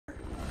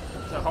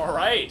All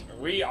right,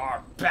 we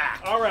are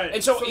back. All right.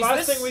 And so the is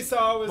last this, thing we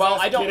saw was well,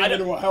 us I don't getting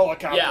into a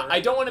helicopter. Yeah, I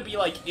don't want to be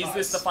like, is Nice.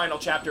 this the final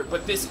chapter?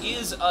 But this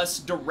is us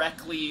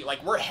directly,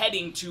 like, we're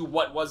heading to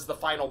what was the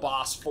final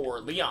boss for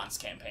Leon's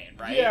campaign,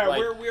 right? Yeah,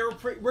 like,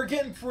 we're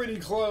getting pretty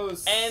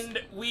close. and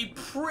we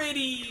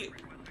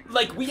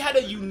had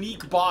a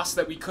unique boss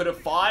that we could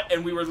have fought,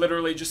 and we were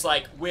literally just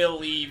like, we'll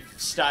leave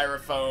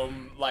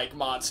styrofoam like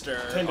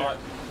monster. Tinder.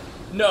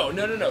 No.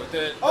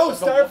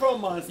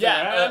 Styrofoam monster.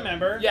 Yeah, I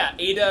remember. Yeah,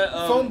 Ada.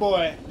 Phone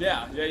boy.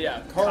 Yeah.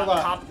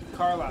 Carla.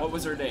 What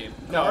was her name?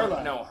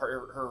 Carla. No,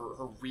 her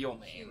real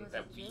name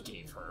that we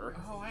gave her.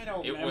 Oh, I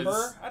don't It remember.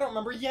 was- I don't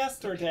remember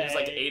yesterday. It was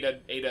like Ada.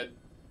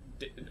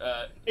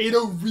 Ada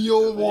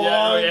Real Wong.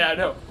 Yeah,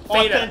 no.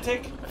 Fada.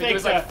 Authentic. I think it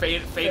was like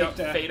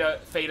Faked-a.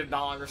 Fada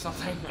Dong or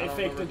something. They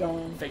faked a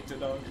dong. Faked a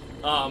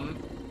dong.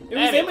 It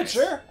was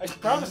immature. I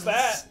promise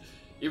that.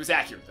 It was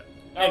accurate though.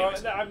 Oh,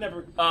 Anyways. no, I've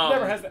never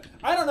has that.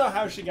 I don't know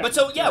how she got. But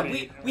so yeah,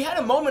 dirty. we had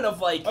a moment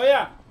of like. Oh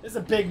yeah, it's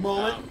a big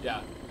moment.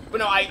 Yeah. But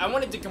no, I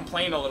wanted to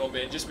complain a little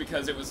bit just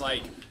because it was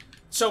like,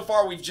 so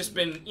far we've just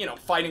been,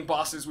 fighting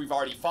bosses we've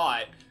already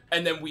fought,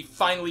 and then we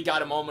finally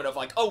got a moment of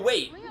like, oh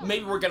wait,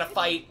 maybe we're gonna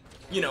fight,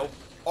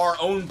 our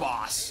own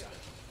boss.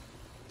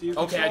 Do you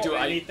Okay, I do.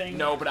 anything?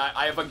 No, but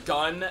I have a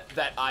gun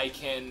that I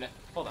can,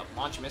 hold up,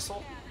 launch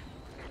missile?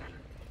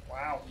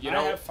 Wow. I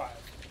have 5.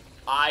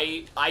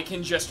 I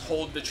can just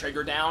hold the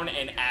trigger down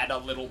and add a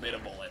little bit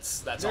of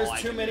bullets. That's all I can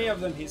do. There's too many of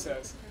them, he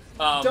says.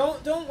 Um,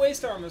 Don't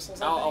waste our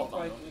missiles. I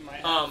think we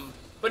might have.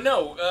 But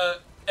no,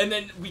 and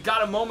then we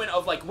got a moment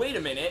of like, wait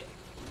a minute,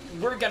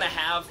 we're gonna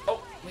have.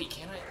 Oh wait,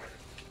 can I?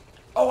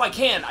 Oh, I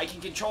can. I can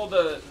control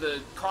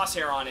the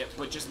crosshair on it,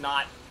 but just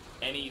not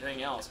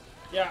anything else.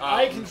 Yeah,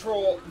 I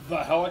control the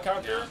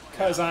helicopter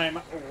because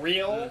I'm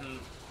real,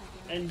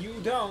 and you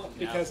don't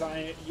because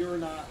you're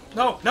not.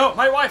 No,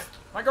 my wife,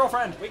 my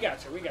girlfriend. We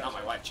got you. Not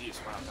my wife. Jeez,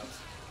 wow, that was,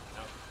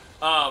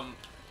 no.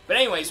 But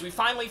anyways, we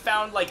finally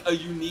found like a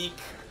unique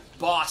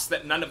boss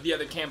that none of the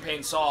other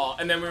campaigns saw,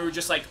 and then we were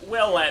just like,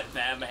 we'll let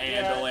them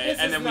handle it,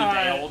 and then we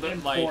bailed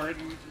it, like,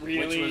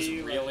 really, which was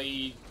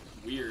really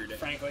weird.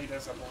 Frankly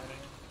disappointing.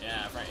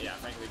 Yeah,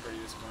 frankly pretty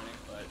disappointing.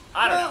 But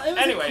I don't know. It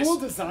was Anyways, a cool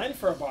design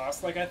for a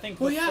boss. Like I think.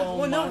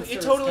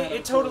 It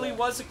totally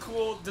was a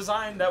cool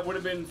design that would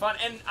have been fun,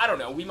 and I don't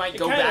know. We might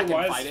go back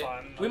and fight it.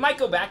 We might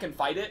go back and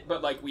fight it,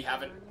 but like we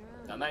haven't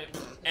done that.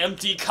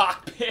 Empty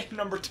cockpit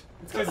number 2.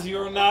 It's because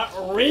you're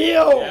not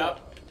real.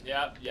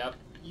 Yep.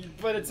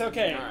 But it's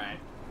okay. All right.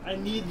 I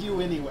need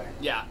you anyway.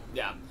 Yeah.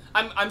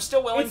 I'm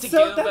still willing to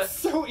give. That's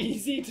so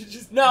easy to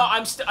just. No,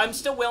 I'm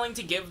still willing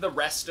to give the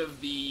rest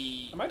of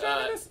the. Am I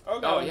driving this? Oh,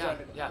 no,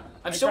 yeah.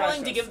 I'm still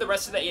willing to give the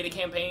rest of the Ada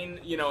campaign,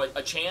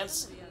 a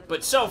chance.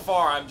 But so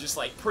far, I'm just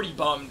like pretty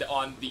bummed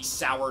on the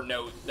sour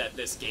note that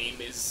this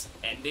game is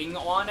ending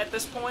on at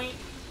this point.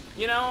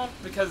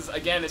 Because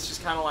again, it's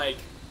just kind of like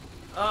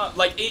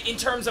in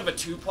terms of a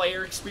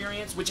 2-player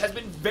experience, which has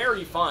been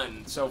very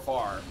fun so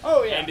far.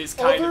 Oh yeah. And is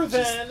kind Other of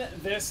just, than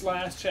this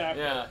last chapter.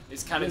 Yeah,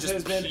 it's kind of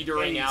just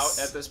petering out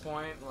at this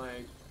point.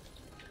 Like,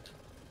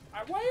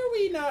 why are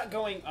we not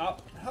going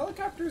up?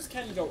 Helicopters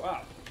can go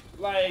up.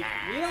 Like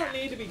we don't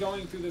need to be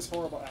going through this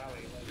horrible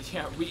alley. Like, we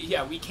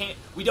can't.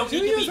 We don't need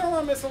to use be. all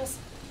our missiles?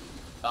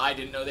 I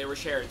didn't know they were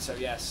shared, so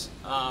yes.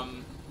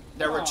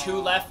 There were 2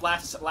 left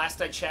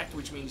last I checked,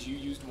 which means you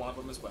used one of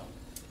them as well.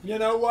 You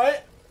know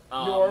what?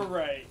 You're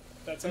right.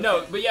 That's okay.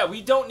 No, but yeah,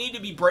 we don't need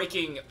to be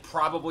breaking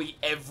probably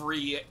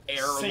every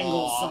air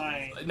law.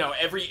 Sign. No,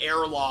 every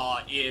air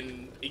law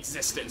in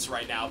existence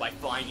right now by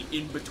flying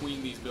in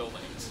between these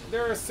buildings.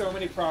 There are so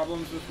many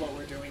problems with what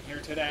we're doing here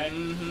today.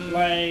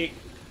 Like,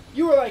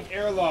 you were like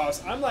air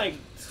laws. I'm like,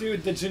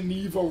 dude, the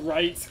Geneva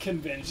Rights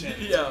Convention.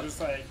 Yeah. It's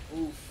like,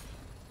 oof.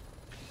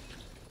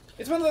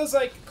 It's one of those,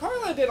 like,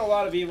 Carla did a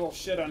lot of evil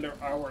shit under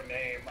our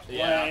name.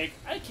 Yeah. Like,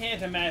 I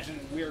can't imagine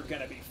we're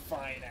gonna be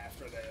fine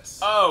after this.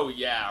 Oh,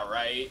 yeah,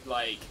 right?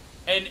 Like,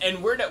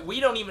 and we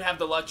don't even have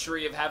the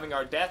luxury of having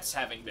our deaths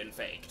having been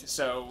faked,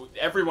 so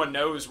everyone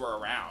knows we're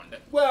around.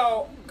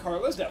 Well,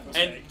 Carla's death was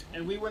faked,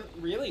 and we wouldn't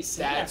really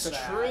see after that.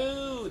 That's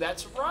true,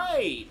 that's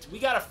right. We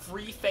got a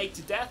free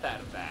faked death out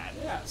of that.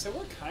 Yeah, so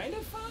we're kind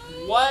of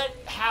fine. What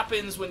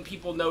happens when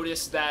people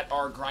notice that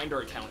our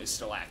Grindr account is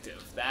still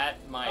active? That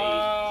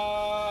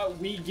might...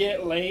 we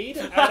get laid.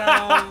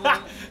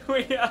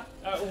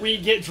 We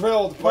get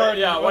drilled. What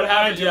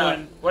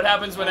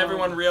happens when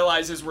everyone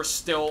realizes we're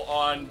still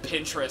on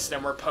Pinterest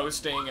and we're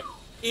posting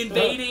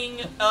invading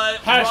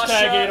hashtag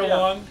Russia, Ada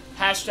Wong.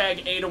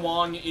 Hashtag Ada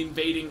Wong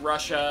invading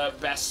Russia,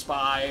 best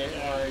spy.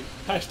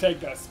 Hashtag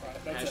best spy.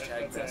 That's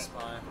hashtag best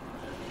spy.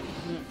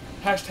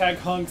 Hashtag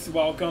hunks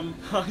welcome.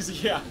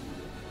 Yeah.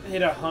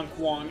 Ada Hunk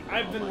Wong.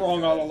 I've been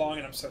wrong all along,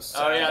 and I'm so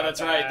sorry. Oh yeah,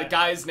 that's right. The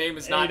guy's name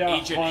is not Ada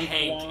Agent Hunk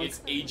Hank. Wong. It's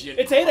Agent.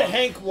 It's Ada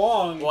Hank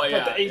Wong, well,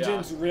 but the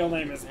agent's real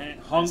name is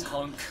Hunk.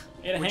 Hunk.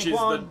 Ada which Hank is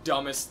Wong. the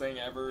dumbest thing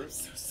ever.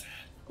 So sad.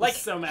 Like,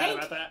 so mad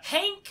about that.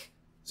 Hank.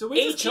 So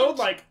we just killed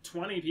like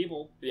 20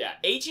 people. Yeah,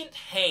 Agent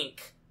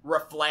Hank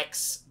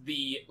reflects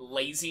the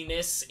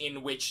laziness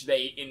in which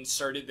they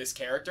inserted this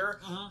character.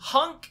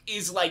 Hunk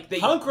is like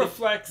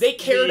reflects they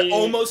cared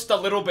almost a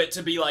little bit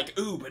to be like,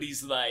 ooh, but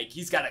he's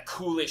got a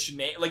coolish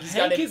name, like he's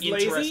got an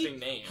interesting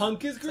name.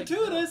 Hunk is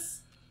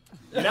gratuitous.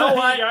 You know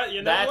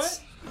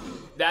what?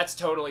 That's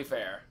totally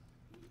fair.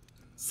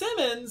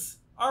 Simmons,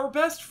 our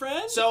best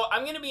friend. So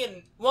I'm gonna be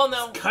in. Well,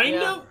 no, kind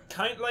of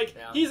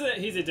he's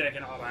a dick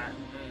and all that.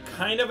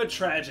 Kind of a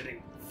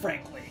tragedy,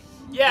 frankly.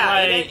 Yeah,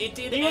 like, it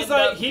did. He was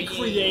like he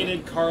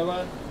created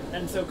Carla,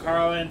 and so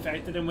Carla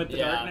infected him with the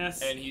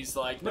darkness. And he's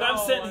like, but I'm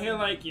sitting here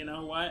like, you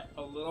know what?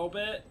 A little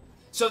bit.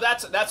 So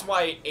that's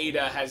why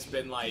Ada has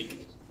been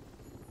like.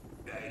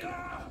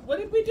 What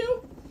did we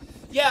do?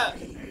 Yeah.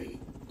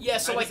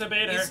 So I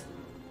disobeyed her.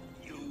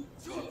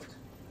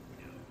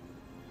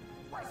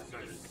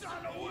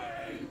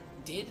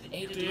 Did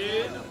Ada do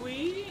that? Did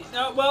we?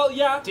 No, well,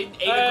 yeah. Did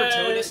Ada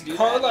Gratuitous do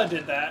Carla that?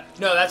 did that.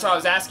 No, that's what I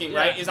was asking,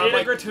 right? Is I'm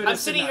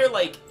sitting here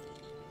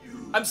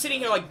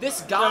like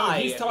this guy.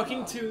 No, he's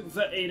talking to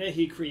the Ada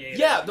he created.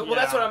 Yeah, well,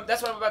 that's what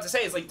I'm about to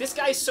say. Is like this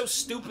guy's so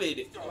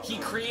stupid. He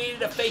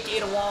created a fake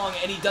Ada Wong,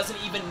 and he doesn't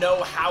even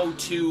know how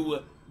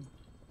to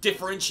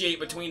differentiate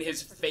between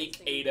his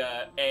fake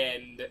Ada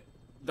and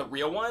the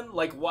real one.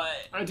 Like what?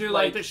 I do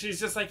like that she's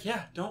just like,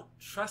 yeah, don't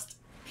trust.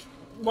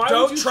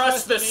 Don't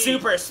trust the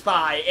super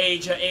spy,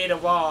 Ada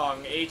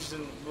Wong,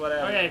 Agent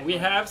whatever. Okay, we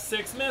have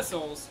 6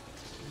 missiles.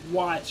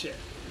 Watch it.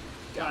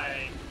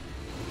 I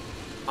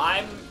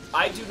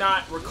do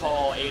not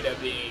recall Ada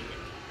being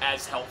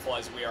as helpful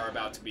as we are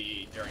about to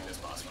be during this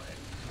boss fight.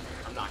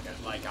 I'm not gonna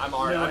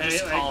I'm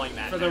just calling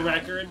that for the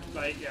record.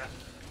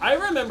 I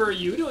remember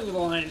you doing the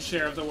lion's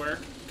share of the work.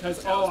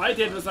 Because all I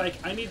did was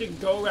like, I need to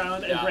go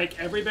around and break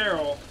every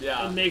barrel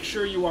and make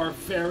sure you are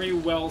very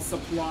well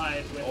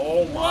supplied with.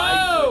 Oh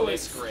my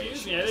goodness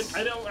gracious!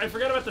 I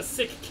forgot about the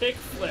sick kick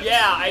flip.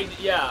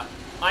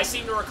 I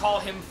seem to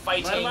recall him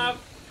fighting. Light him up.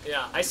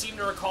 Yeah, I seem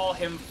to recall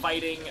him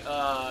fighting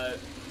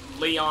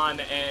Leon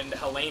and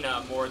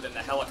Helena more than the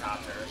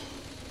helicopter.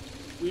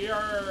 We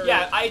are.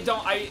 Yeah, I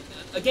don't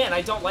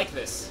like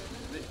this.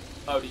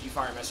 Oh, did you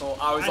fire a missile?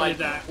 I was like,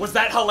 was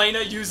that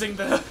Helena using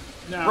the?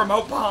 No.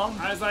 Remote bomb.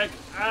 I was like,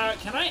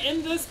 can I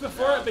end this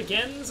before it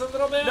begins a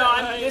little bit?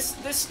 No, this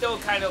still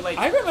kind of like.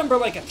 I remember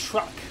like a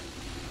truck.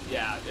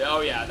 Yeah. Oh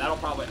yeah. That'll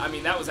probably. I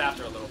mean, that was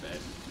after a little bit.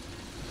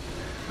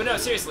 But no,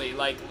 seriously,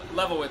 like,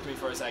 level with me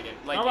for a second.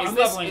 Like, is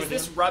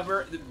this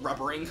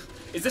rubbering?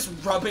 Is this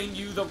rubbing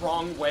you the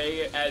wrong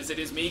way as it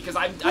is me? Because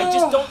I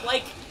just don't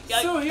like.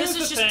 This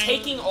is just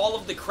taking all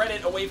of the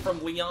credit away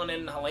from Leon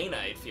and Helena.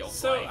 It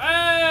feels like.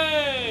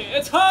 Hey,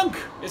 it's Hunk.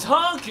 It's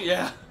Hunk.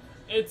 Yeah.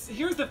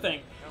 Here's the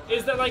thing.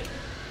 Is that, like,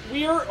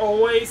 we are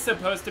always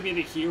supposed to be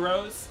the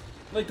heroes.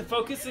 Like, the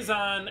focus is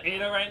on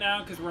Ada right now,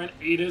 because we're in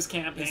Ada's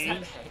campaign.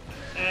 Is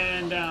that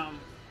and,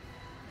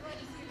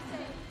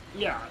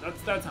 yeah,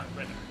 that's Hunk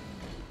right there.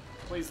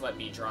 Please let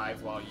me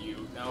drive while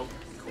you... Nope.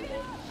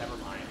 Cool. Never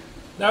mind.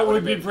 That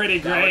would be pretty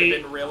great. That would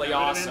have been really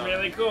awesome. That would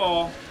have been really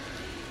cool.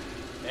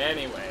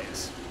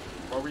 Anyways.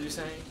 What were you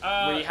saying?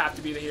 We have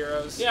to be the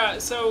heroes? Yeah,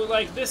 so,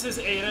 like, this is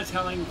Ada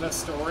telling the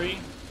story.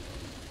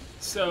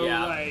 So,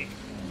 like...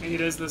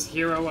 Ada's this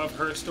hero of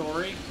her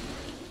story.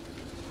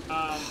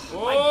 I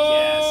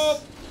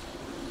guess.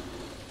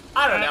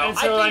 I don't know. And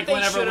so, I think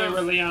whenever we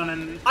were Leon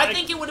and... I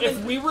think it would have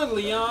been... If we were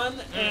Leon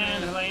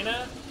and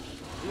Helena,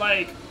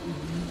 like,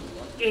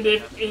 and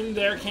if in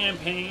their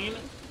campaign,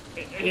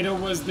 Ada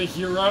was the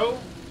hero,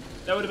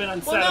 that would have been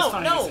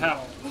unsatisfying as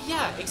hell. Well,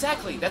 yeah,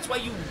 exactly. That's why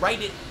you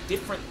write it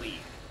differently.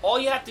 All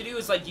you have to do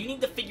is, like, you need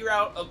to figure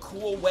out a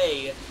cool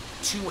way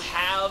to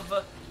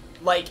have...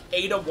 like,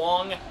 Ada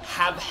Wong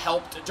have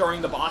helped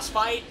during the boss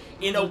fight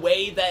in a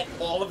way that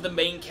all of the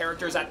main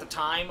characters at the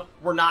time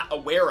were not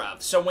aware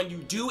of. So when you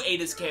do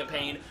Ada's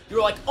campaign,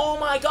 you're like, oh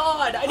my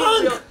god,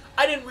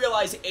 I didn't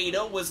realize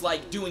Ada was,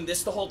 like, doing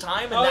this the whole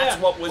time, and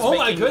that's what was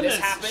making this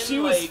happen. She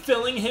was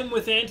filling him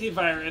with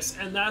antivirus,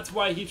 and that's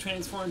why he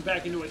transformed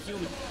back into a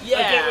human. Yeah,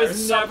 like, it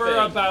was never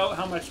about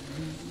how much...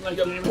 Like,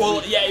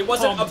 it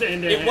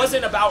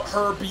wasn't about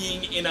her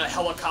being in a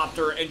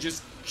helicopter and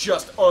just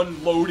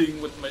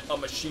unloading with a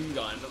machine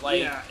gun.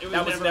 Like,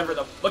 that was never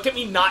the... Look at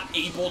me not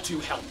able to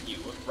help you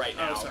right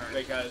now. Oh, sorry.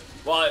 Because,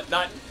 well,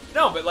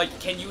 no, but, like,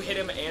 can you hit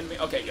him and me?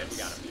 Okay, good, we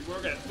got him.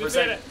 We're good. We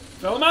did it.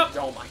 Fill him up.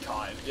 Oh my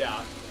god, yeah.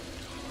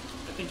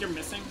 I think you're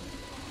missing.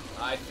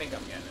 I think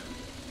I'm getting him.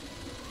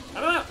 I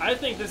don't know. I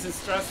think this is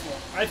stressful.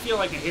 I feel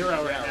like a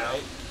hero right now.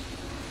 Right?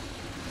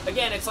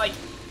 Again, it's like,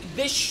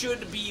 this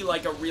should be,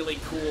 like, a really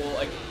cool,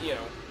 like, you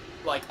know,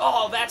 like,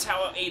 oh, that's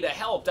how Ada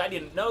helped. I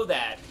didn't know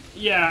that.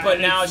 Yeah, but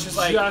now it's just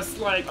like,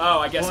 oh,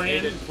 I guess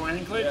point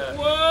and click. Yeah.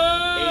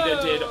 Whoa!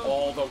 Ada did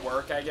all the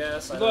work, I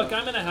guess. Look,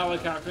 I'm in a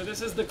helicopter.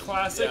 This is the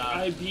classic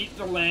I beat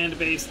the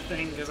land-based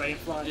thing because I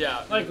fly.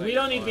 Yeah. Like, we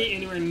don't need to be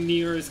anywhere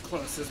near as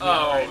close as we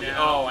are right now.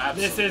 Oh,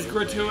 absolutely. This is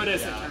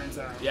gratuitous, it turns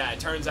out. Yeah, it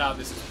turns out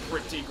this is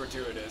pretty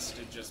gratuitous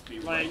to just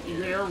be like,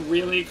 you're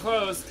really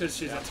close because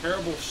she's a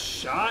terrible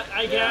shot,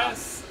 I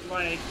guess.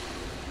 Like,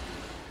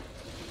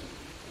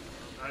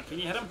 can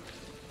you hit him?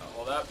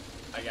 Hold up.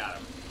 I got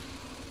him.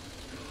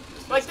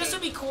 Like, this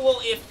would be cool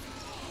if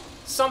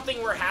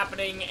something were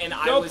happening and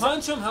I was... Go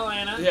punch him,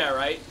 Helena. Yeah,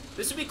 right?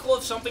 This would be cool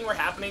if something were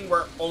happening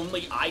where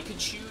only I could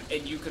shoot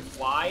and you could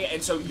fly,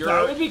 and so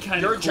your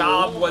cool.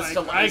 job was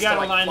like, to, I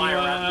gotta line fly you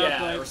around,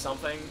 up, like, or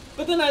something.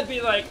 But then I'd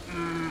be like,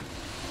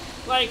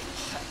 like,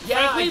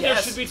 yeah, frankly, there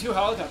should be 2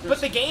 helicopters.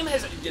 But the game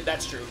has,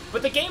 that's true.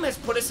 But the game has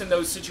put us in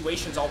those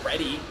situations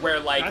already, where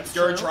like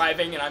you're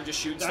driving and I'm just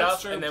shooting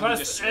stuff, and then Plus,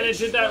 we just switch, and it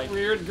did that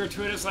weird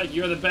gratuitous like,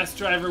 you're the best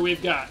driver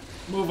we've got.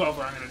 Move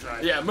over, I'm gonna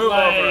drive. Yeah, move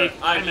over.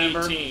 I'm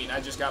 18. I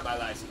just got my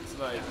license.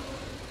 Like,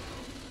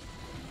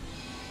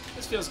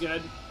 this feels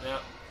good. Yeah.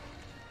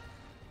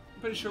 I'm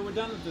pretty sure we're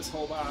done with this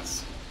whole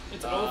boss.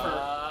 It's over.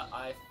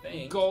 I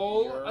think.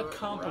 Goal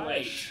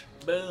accomplished.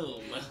 Right.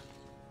 Boom.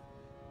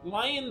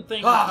 Lion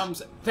thing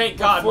comes. Thank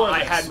God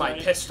I had my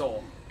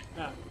pistol.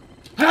 Yeah.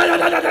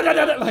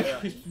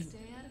 Like,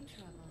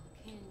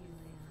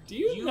 do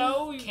you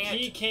know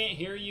he can't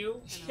hear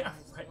you? Yeah,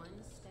 right.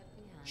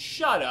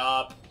 Shut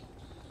up.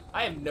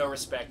 I have no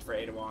respect for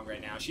Ada Wong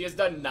right now. She has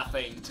done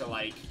nothing to,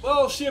 like...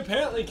 Well, she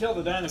apparently killed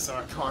a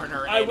dinosaur.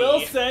 Garner I will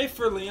say,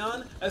 for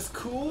Leon, as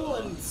cool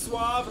and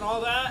suave and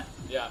all that,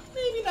 yeah,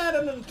 maybe not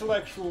an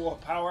intellectual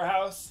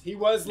powerhouse. He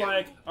was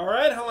like, all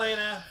right,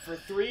 Helena, for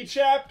 3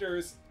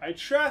 chapters, I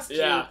trust you.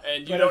 Yeah,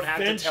 and you don't have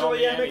to tell me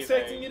eventually I'm anything.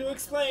 expecting you to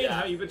explain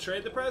how you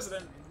betrayed the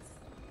president.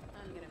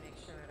 I'm gonna make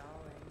sure it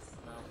always...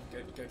 Well,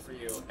 good for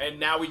you. And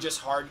now we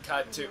just hard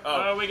cut to...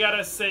 Oh, we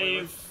gotta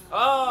save...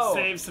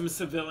 Save some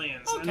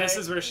civilians. Okay. And this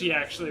is where she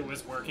actually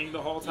was working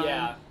the whole time.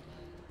 Yeah.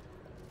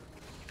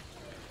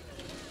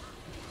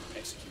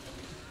 Execute.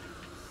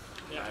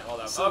 Yeah, right, hold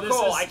up. So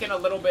cool. I can a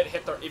little bit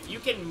hit the... If you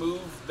can move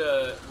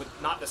the... with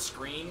not the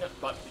screen,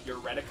 but your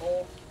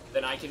reticle,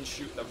 then I can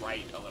shoot the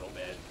right a little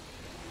bit.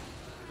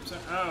 So,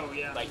 oh,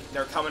 yeah. Like,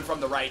 they're coming from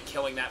the right,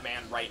 killing that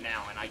man right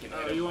now, and I can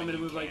hit him. You want me to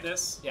move like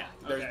this? Yeah.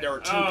 Okay. There were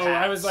 2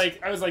 paths.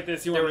 I was like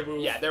this. You want me to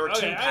move? Yeah, there were 2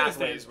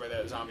 pathways where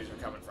the zombies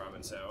were coming from,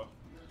 and so...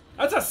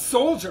 That's a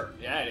soldier.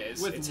 Yeah, it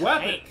is. With it's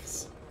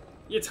weapons.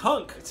 It's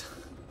Hunk.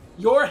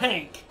 You're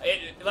Hank.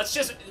 Let's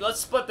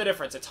split the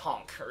difference. It's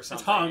Hunk or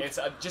something. It's It's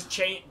Hunk. just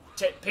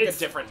pick a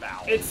different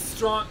vowel. It's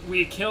strong.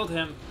 We killed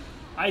him.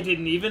 I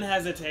didn't even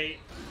hesitate,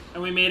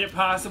 and we made it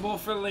possible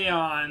for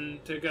Leon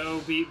to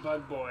go beat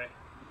Bug Boy.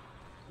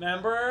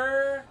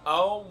 Remember?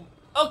 Oh.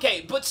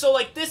 Okay, but so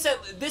like this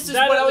is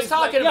what I was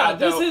talking about,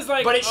 though. This is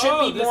like, but it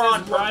should be more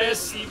on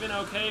purpose. It's even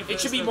okay. It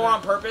should be more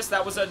on purpose.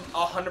 That was a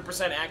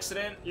 100%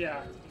 accident.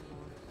 Yeah.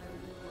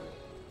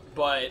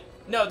 But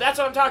no, that's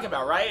what I'm talking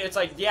about, right? It's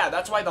like, yeah,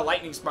 that's why the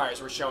lightning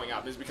spires were showing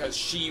up, is because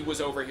she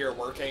was over here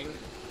working.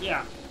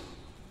 Yeah.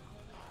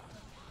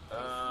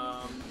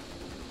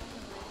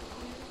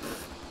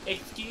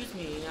 Excuse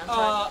me.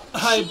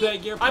 I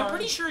beg your pardon. I'm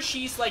pretty sure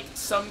she's like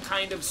some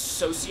kind of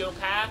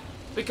sociopath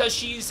because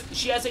she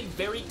has a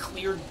very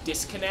clear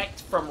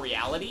disconnect from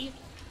reality.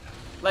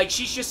 Like,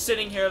 she's just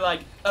sitting here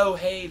like, oh,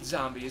 hey,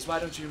 zombies, why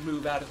don't you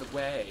move out of the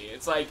way?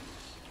 It's like,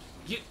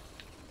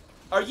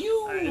 are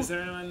you is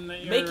there anyone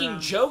that you're,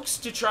 making jokes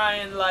to try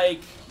and,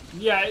 like...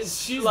 Yeah,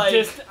 she's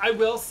like... I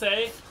will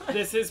say,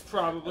 this is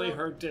probably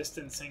her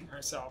distancing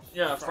herself.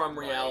 Yeah, from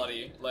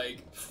reality.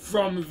 Like...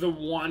 From the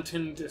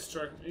wanton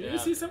destruction. Did you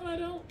see something I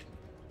don't?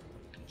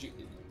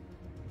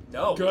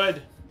 No.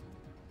 Good.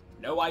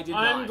 No, I did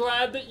not. I'm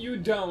glad that you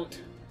don't.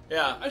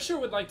 Yeah. I sure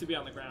would like to be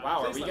on the ground.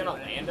 Wow, are we gonna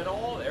land at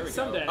all? There we go.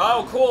 Someday.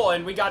 Oh, cool,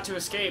 and we got to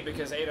escape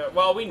because Ada...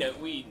 Well, we knew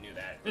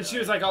that. And she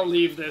was like, I'll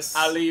leave this.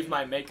 I'll leave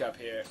my makeup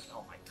here.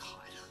 Oh my god.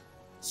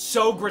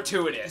 So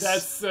gratuitous.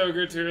 That's so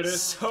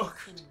gratuitous. So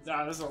gratuitous.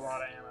 Nah, there's a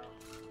lot of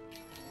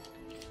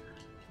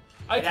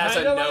ammo. It has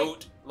a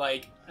note,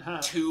 like,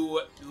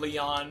 to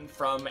Leon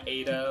from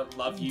Ada,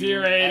 love you.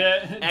 Dear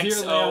Ada.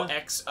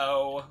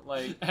 XOXO,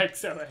 like...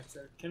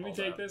 XOXO. Can we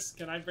take this?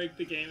 Can I break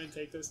the game and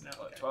take this? No.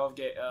 Okay. 12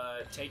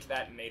 take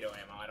that NATO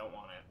ammo, I don't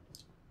want it.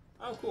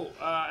 Oh, cool.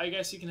 I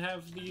guess you can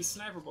have these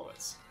sniper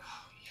bullets.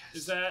 Oh,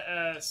 yes. Is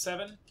that,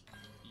 7?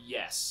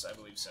 Yes, I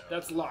believe so.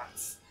 That's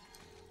lots.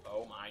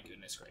 Oh my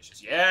goodness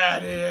gracious. Yeah,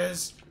 it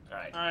is!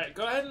 Alright. Alright,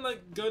 go ahead and,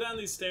 like, go down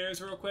these stairs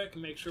real quick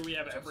and make sure we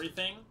have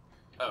everything.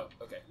 Oh,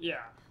 okay. Yeah.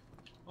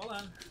 Hold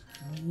on.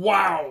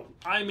 Wow!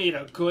 I made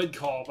a good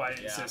call by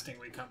insisting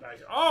we come back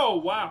here.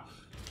 Oh, wow!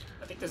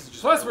 I think this is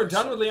just... Plus, we're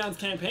done with Leon's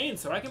campaign,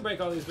 so I can break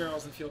all these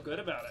barrels and feel good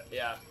about it.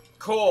 Yeah.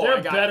 Cool.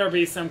 There better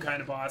be some kind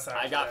of boss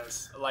after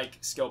this. I got, like,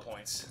 skill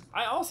points.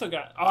 I also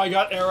got... Oh, I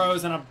got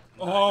arrows and a...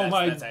 Oh,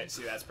 my...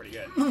 See, that's pretty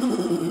good.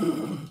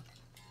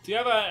 Do you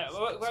have a...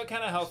 What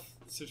kind of health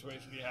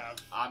situation do you have?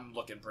 I'm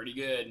looking pretty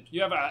good.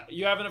 You have a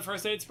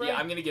first aid spray? Yeah,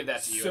 I'm gonna give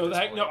that to you. So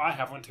no, I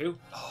have one too.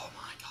 Oh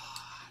my god.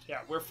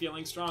 Yeah, we're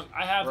feeling strong.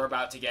 We're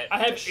about to get I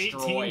have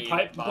 18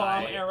 pipe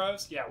bomb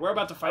arrows. Yeah, we're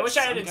about to fight. I wish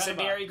I had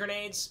incendiary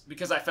grenades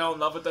because I fell in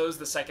love with those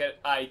the second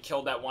I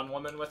killed that one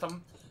woman with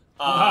them.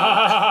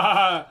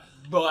 But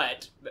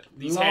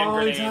these hand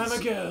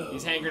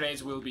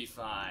grenades will be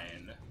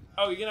fine.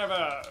 Oh, you can have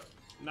a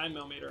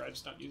 9mm. I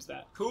just don't use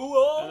that.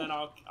 Cool. And then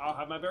I'll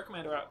have my bear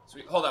commander out.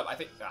 Sweet. Hold up. I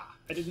think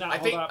I did not. I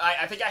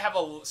think I have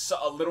a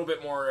little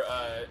bit more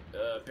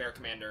bear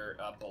commander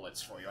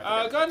bullets for you. Go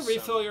ahead and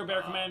refill your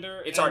bear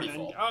commander. It's already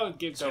full. Oh,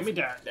 give me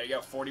that. There you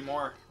go. 40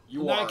 more.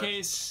 In that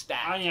case,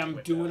 I am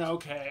doing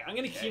okay. I'm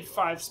gonna keep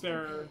 5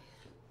 spare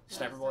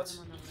sniper bullets.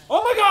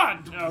 Oh my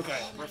god! Okay,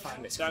 we're fine.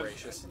 Goodness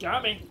gracious.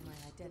 Got me.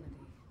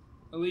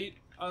 Elite.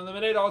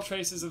 Eliminate all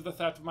traces of the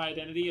theft of my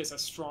identity is a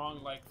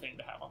strong thing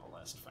to have on the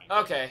list, frankly.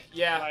 Okay,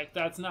 yeah.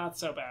 That's not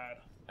so bad.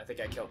 I think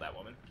I killed that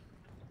woman.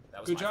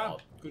 That was Good my job.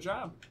 fault. Good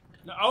job.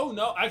 No, oh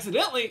no!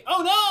 Accidentally!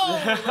 Oh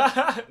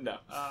no! No.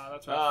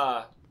 That's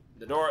right.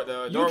 The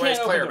doorway's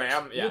clear,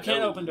 ma'am. Yeah, you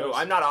can't open doors. No,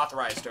 I'm not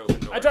authorized to open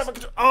doors. I drive a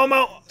control. Oh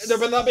no! There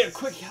better not be a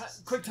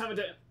quick time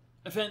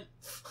event.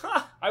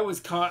 I was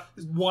caught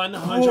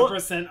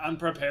 100%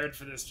 unprepared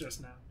for this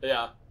just now.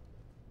 Yeah.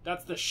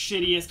 That's the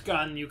shittiest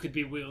gun you could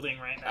be wielding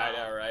right now. I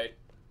know, right?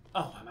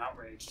 Oh, I'm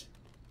outraged.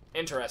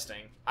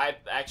 Interesting. I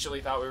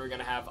actually thought we were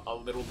gonna have a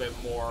little bit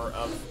more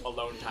of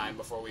alone time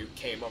before we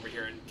came over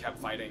here and kept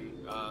fighting.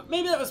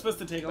 Maybe that was supposed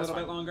to take a little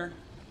bit longer.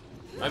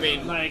 I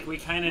mean, we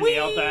kind of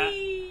nailed that.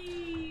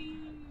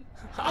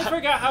 I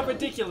forgot how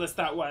ridiculous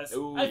that was.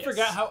 Ooh, I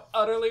forgot how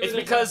utterly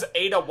ridiculous. It's because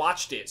Ada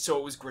watched it, so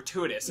it was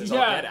gratuitous as all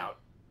get out.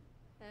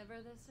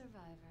 Ever the survivor.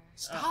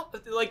 Stop.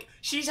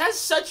 She has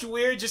such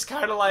weird, just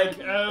kind of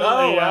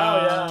wow,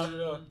 yeah.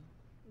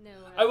 No,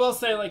 I will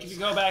say, if you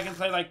go back and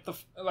play,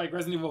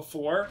 Resident Evil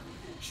 4,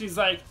 she's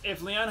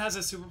if Leon has a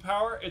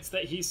superpower, it's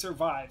that he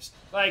survives.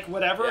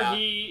 Whatever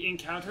he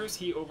encounters,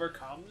 he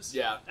overcomes.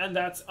 Yeah. And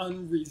that's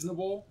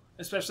unreasonable,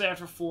 especially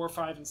after 4,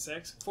 5, and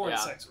 6. 4 and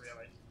 6,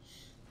 really.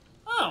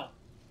 Oh.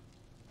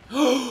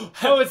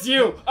 Oh, it's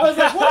you. I was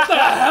like, what the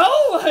hell?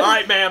 All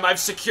right, ma'am, I've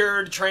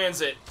secured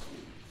transit.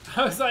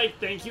 I was like,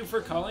 thank you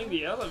for calling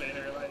the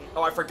elevator.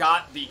 Oh, I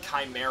forgot the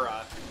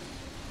Chimera.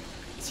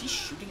 Is he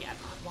shooting at...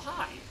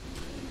 Why?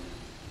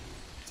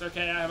 It's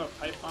okay, I have a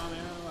pipe bomb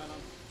arrow.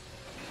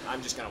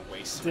 I'm just gonna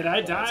waste. Did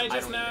I die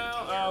just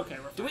now? Oh, okay,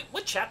 we're fine.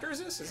 What chapter is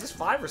this? Is this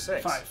 5 or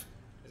 6? 5.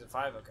 Is it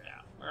 5? Okay.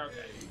 Yeah, we're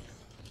okay.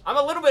 I'm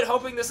a little bit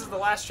hoping this is the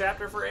last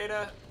chapter for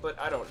Ada, but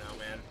I don't know,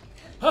 man.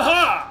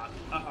 Haha!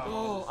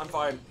 Oh, I'm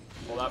fine.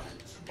 Hold up.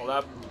 Hold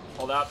up.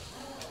 Hold up.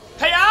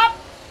 Hey up!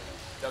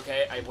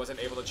 Okay, I wasn't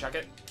able to check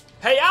it.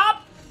 Hey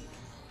up!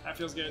 That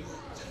feels good.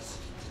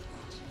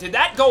 Did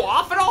that go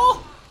off at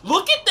all?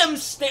 Look at them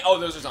oh,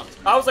 those are zombies.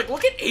 I was like,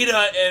 look at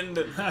Ada and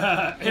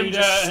him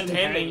just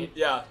standing.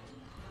 Yeah.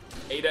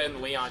 Ada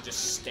and Leon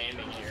just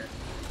standing here.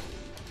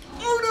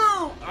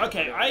 Oh no!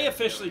 Okay, I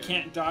officially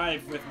can't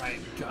dive with my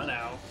gun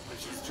out,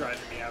 which is driving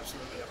me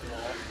absolutely up the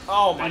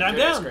wall. Oh my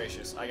goodness down.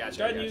 Gracious. I got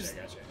you. I got you.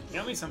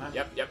 Help me somehow.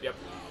 Yep.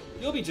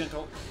 You'll be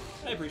gentle.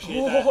 I appreciate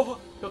that.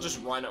 He'll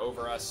just run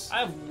over us. I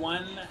have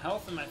 1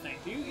 health in my thing.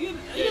 You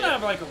don't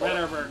have a red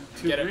herb or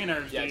 2 green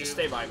herbs, Yeah, just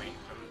stay by me.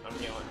 I'm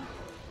healing.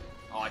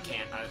 Oh, I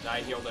can't.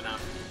 I healed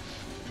enough.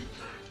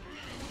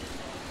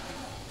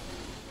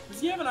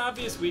 Does he have an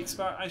obvious weak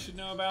spot I should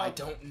know about? I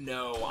don't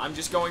know. I'm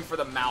just going for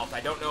the mouth. I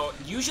don't know.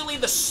 Usually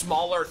the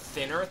smaller,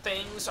 thinner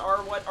things are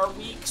what are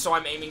weak, so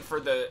I'm aiming for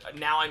the...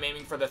 Now I'm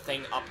aiming for the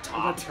thing up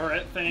top. The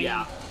turret thing?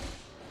 Yeah.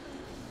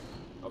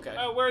 Okay.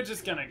 We're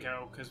just gonna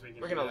go, because we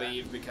can We're gonna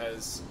leave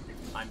because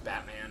I'm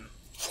Batman.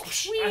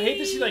 I hate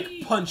that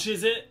she,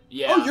 punches it.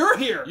 Yeah. Oh, you're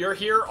here! You're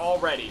here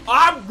already.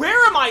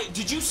 Where am I?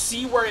 Did you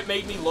see where it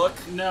made me look?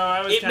 No,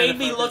 I was It made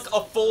me look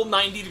a full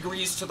 90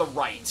 degrees to the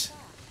right.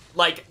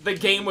 The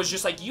game was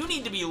just you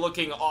need to be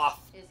looking off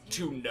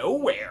to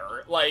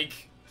nowhere.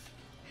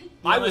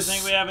 I was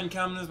thing we have in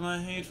common is my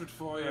hatred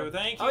for you.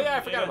 Thank you. Oh yeah,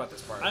 I forgot about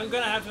this part. I'm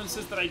gonna have to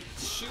insist that I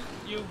shoot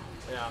you.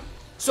 Yeah.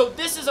 So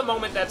this is a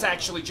moment that's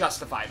actually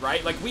justified,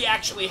 right? We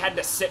actually had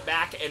to sit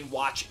back and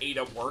watch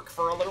Ada work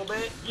for a little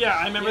bit. Yeah,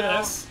 I remember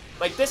this.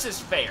 This is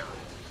fair.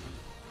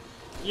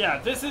 Yeah,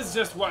 this is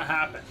just what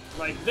happened.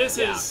 This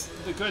is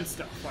the good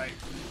stuff.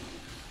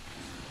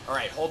 All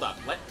right, hold up.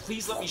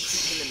 Please let me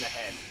shoot him in the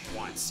head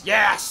once.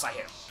 Yes, I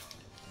hit him.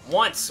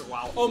 Once.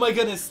 Wow. Oh my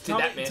goodness. Did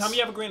that miss? Tell me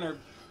you have a green herb.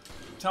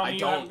 Tell me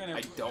you have a green herb.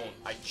 I don't.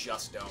 I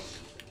just don't.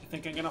 I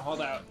think I'm gonna hold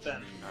out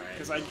then,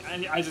 because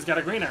I just got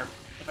a green herb.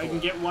 If I can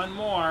get 1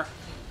 more.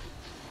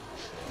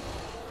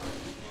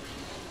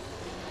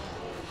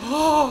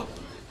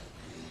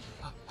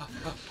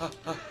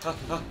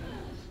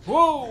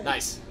 Whoa!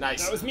 Nice.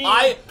 That was me.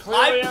 I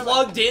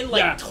plugged in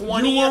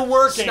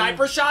 20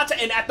 sniper shots,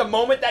 and at the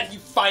moment that he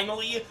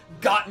finally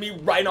got me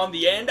right on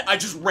the end, I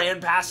just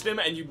ran past him,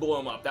 and you blew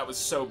him up. That was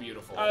so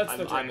beautiful.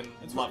 I'm in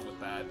love with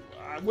that.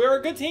 We're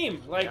a good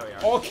team.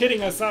 All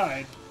kidding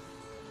aside.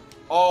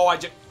 Oh,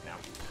 no.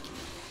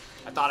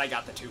 I thought I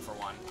got the 2 for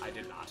 1. I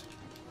did not.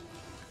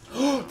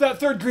 That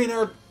 3rd green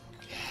herb.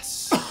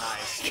 Yes.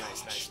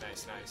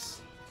 Nice.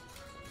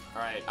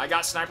 All right, I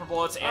got sniper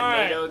bullets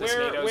and NATO. This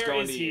NATO's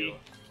going to you.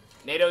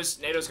 NATO's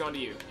going to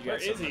you. Where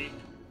is he?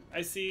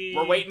 I see.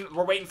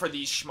 We're waiting for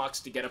these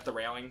schmucks to get up the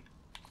railing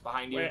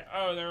behind you. Wait,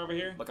 oh, they're over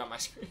here. Look on my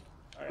screen.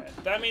 All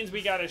right, that means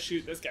we gotta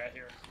shoot this guy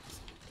here.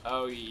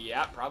 Oh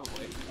yeah,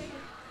 probably.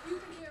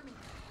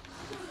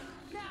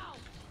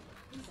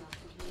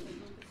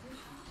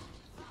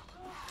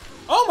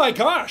 Oh my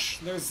gosh!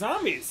 There's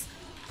zombies.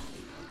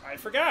 I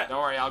forgot.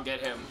 Don't worry, I'll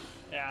get him.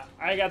 Yeah,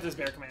 I got this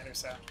bear commander,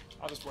 so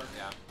I'll just work.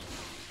 Yeah.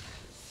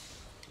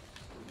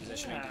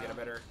 Positioning to get a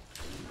better...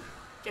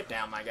 Get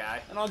down, my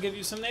guy. And I'll give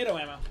you some NATO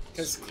ammo.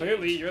 Because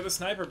clearly you're the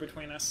sniper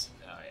between us.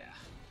 Oh, yeah.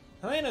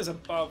 Helena's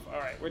above.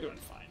 Alright, we're doing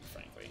fine,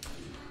 frankly.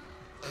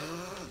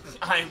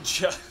 I'm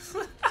just...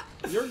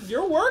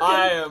 You're working.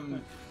 I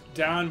am...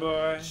 Down,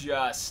 boy.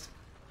 Just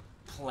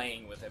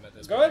playing with him at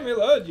this point. point. Go ahead and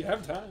reload. You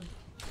have time.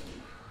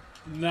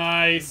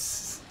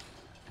 Nice.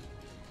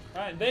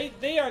 Alright,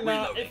 they are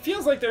not... Reloading. It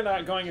feels like they're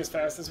not going as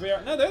fast as we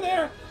are. No, they're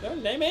there.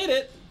 They made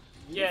it.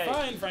 Yeah.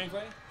 Fine,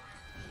 frankly.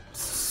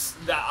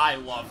 I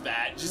love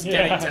that. Just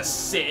getting to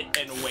sit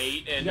and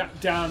wait and... Yeah,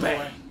 down, bang,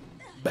 boy.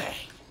 Bang.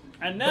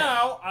 And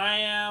now I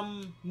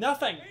am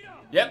nothing.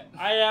 Yep.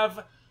 I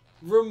have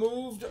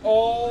removed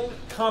all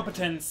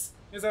competence.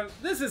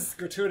 This is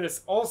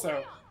gratuitous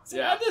also. So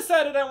yeah. I've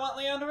decided I want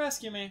Leon to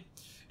rescue me.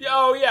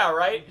 Oh, yeah,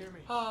 right?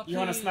 Oh, you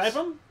want to snipe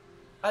him?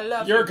 I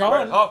love You're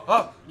gone.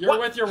 Oh. You're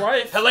with your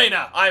wife.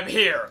 Helena, I'm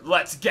here.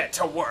 Let's get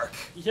to work.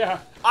 Yeah.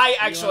 I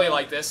actually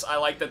like this. I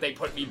like that they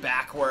put me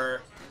back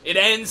where it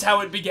ends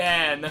how it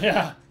began.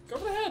 Yeah. Go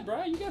ahead,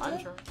 bro. You got time.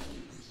 Sure.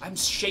 I'm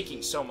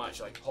shaking so much.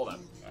 Like, hold up.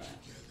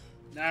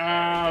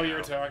 Now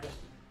you're talking.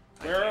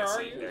 Where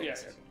are you? Yeah.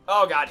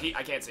 Oh, God.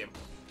 I can't see him.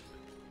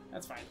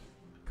 That's fine.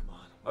 Come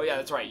on. Oh, yeah,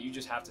 that's right. You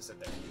just have to sit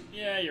there.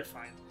 Yeah, you're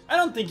fine. I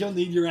don't think you'll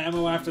need your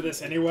ammo after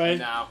this anyway.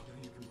 No.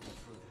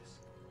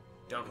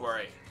 Don't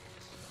worry.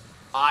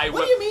 What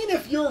do you mean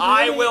if you're really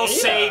I will Ada?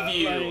 save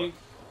you. Like...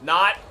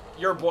 Not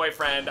your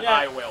boyfriend, yeah.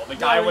 I will. The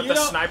guy with the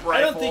sniper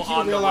rifle. I don't think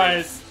you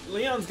realize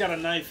Leon's got a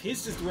knife.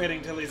 He's just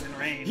waiting till he's in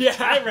range. Yeah.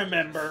 I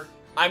remember.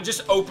 I'm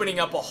just opening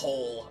up a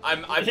hole.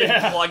 I've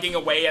been plugging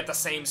away at the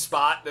same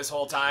spot this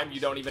whole time. You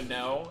don't even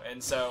know.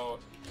 And so,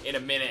 in a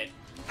minute...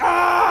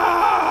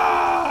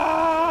 Ah!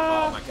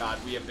 Oh my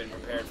god, we have been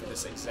prepared for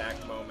this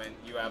exact moment.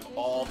 You have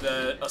all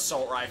the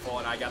assault rifle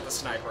and I got the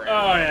sniper rifle.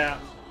 Oh yeah.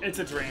 It's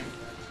a dream.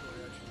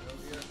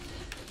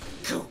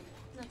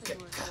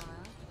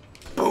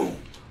 Boom!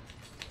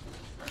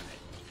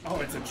 Oh,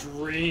 it's a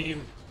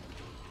dream.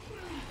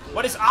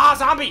 What is...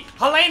 zombie!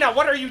 Helena,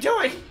 what are you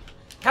doing?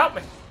 Help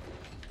me!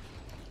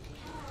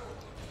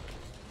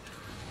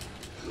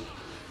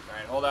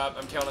 Alright, hold up.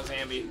 I'm killing a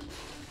zombie.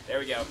 There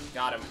we go.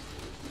 Got him.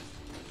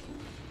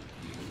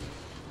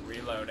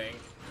 Reloading.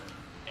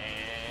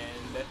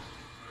 And...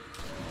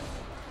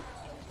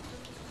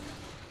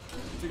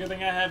 It's a good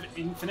thing I have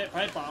infinite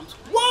pipe bombs.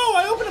 Whoa!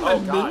 I opened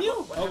a menu?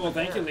 Oh, well,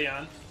 thank you,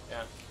 Leon.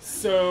 Yeah.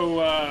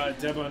 So,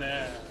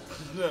 debonair.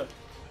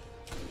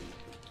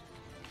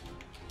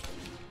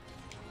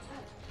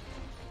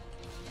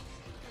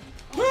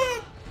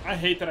 I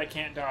hate that I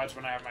can't dodge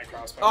when I have my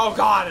crossbow. Oh,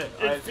 God!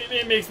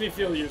 It makes me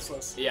feel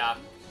useless. Yeah.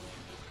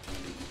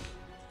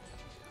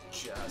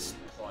 Just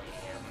plug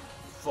him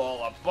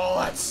full of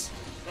bullets.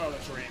 Oh, the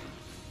dream.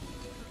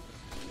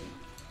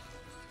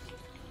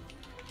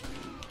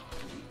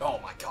 Oh,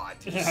 my God.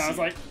 Yeah, I was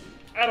like,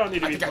 I don't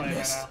need to be playing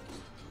right now.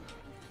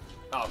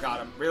 Oh,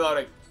 God, I'm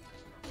reloading.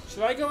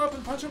 Should I go up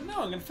and punch him?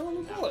 No, I'm going to fill him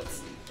with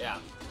bullets. Yeah.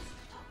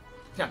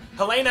 Yeah,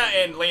 Helena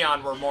and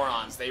Leon were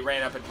morons. They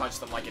ran up and punched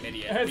them like an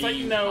idiot. It's like,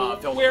 no,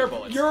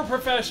 you're a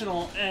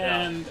professional,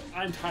 and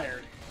I'm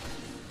tired.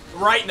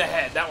 Right in the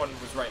head. That one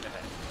was right in the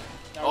head.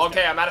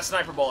 Okay, I'm out of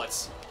sniper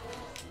bullets.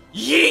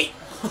 Yeet!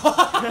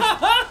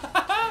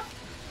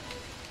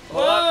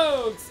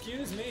 Whoa,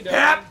 excuse me, dog.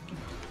 Yep.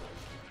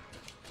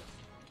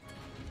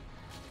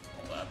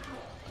 Hold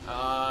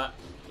up.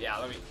 Yeah,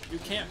 let me... You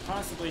can't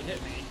possibly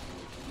hit me.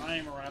 I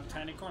am around a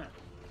tiny corner.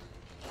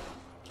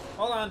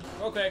 Hold on,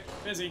 real quick.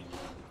 Busy.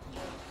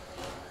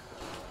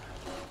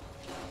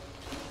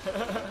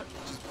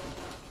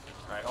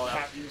 Alright, hold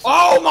on.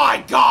 Oh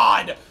my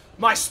god!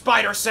 My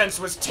spider sense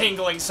was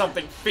tingling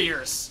something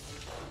fierce.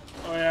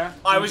 Oh yeah?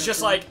 I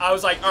was like,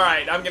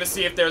 alright, I'm gonna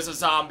see if there's a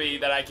zombie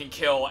that I can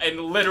kill. And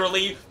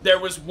literally, there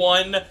was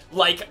one,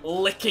 like,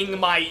 licking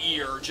my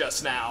ear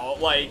just now.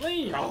 Like,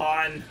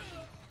 Leon!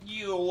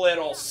 You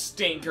little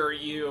stinker,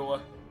 you.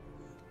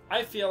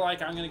 I feel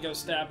like I'm gonna go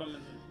stab him in the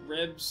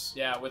ribs.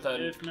 Yeah, with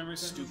a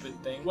stupid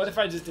thing. What if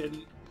I just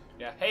didn't?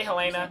 Yeah. Hey,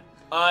 Helena.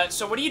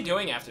 So what are you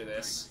doing after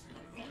this?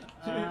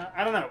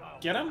 I don't know.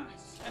 Get him?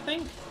 I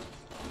think?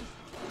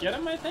 Get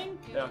him, I think?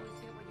 Yeah.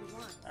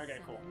 Okay,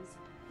 cool.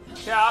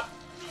 Chop.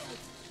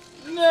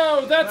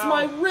 No, that's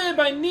my rib.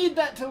 I need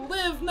that to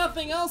live.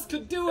 Nothing else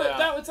could do it.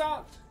 Yeah.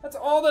 That's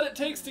all that it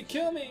takes to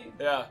kill me.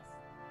 Yeah.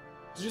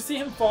 Did you see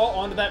him fall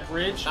onto that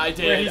bridge? I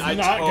did. Where he's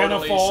not gonna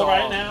fall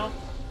right now?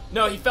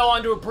 No, he fell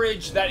onto a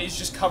bridge that is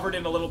just covered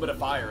in a little bit of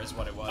fire is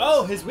what it was.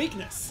 Oh, his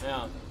weakness.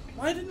 Yeah.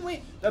 Why didn't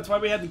we? That's why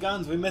we had the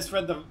guns. We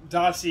misread the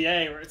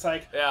dossier where it's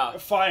like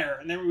fire,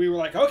 and then we were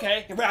like,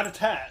 okay, we're out of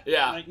tat.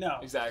 Yeah. Like, no.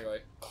 Exactly.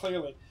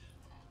 Clearly.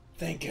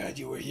 Thank God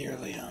you were here,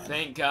 Leon.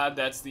 Thank God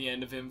that's the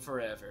end of him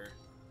forever.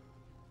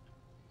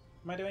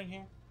 Am I doing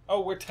here?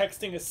 Oh, we're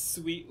texting a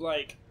sweet,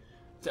 like...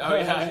 Oh,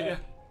 yeah.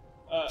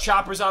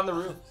 Choppers on the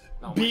roof.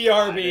 Oh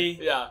BRB.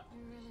 Yeah.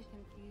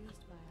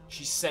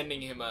 She's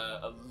sending him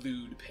a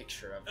lewd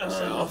picture of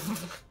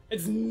herself.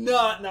 It's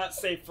not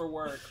safe for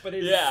work, but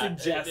it's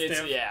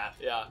suggestive.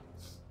 Yeah.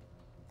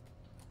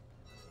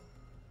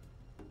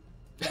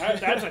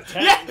 That's a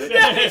text.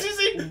 Did you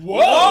see?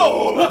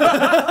 Whoa!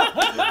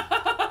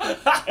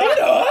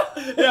 Ada!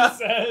 It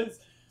says,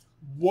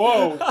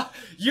 whoa.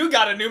 You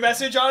got a new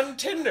message on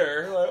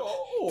Tinder. Like,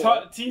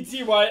 oh.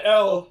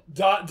 TTYL ...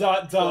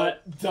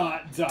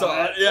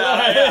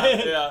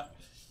 Yeah.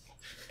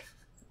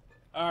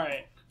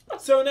 Alright.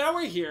 So now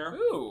we're here.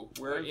 Ooh,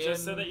 we're in...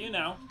 Just so that you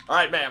know.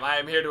 Alright, ma'am, I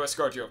am here to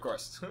escort you, of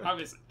course.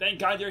 Obviously. Thank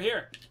God you're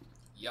here.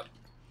 Yep.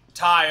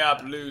 Tie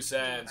up loose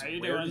ends. How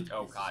you doing?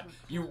 Oh, God.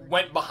 You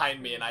went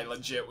behind me, and I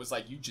legit was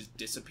like, you just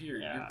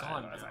disappeared. Yeah, You're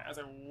gone now. I was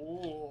like,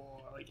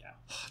 whoa. Like, yeah.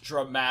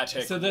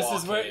 Dramatic So this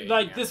is where,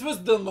 like, this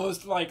was the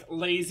most, like,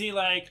 lazy,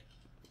 like...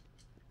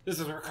 This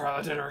is where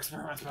Carla did her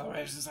experiments, by the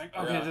way. She's just like,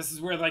 okay, this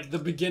is where, like, the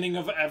beginning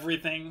of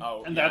everything.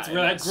 Oh, and that's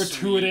where that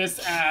gratuitous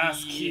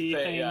ass key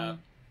thing. Yeah.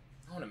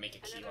 I want to make a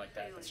key like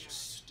that. That's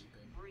just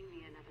stupid. Bring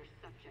me another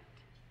subject.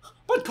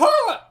 But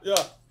Carla! Yeah.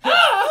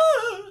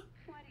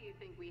 Why do you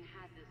think we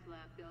had this lab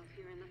built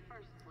here in the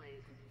first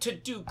place? To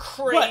do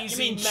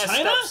crazy messed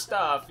China? up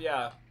stuff,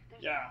 yeah.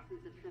 Yeah.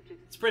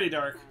 It's pretty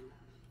dark.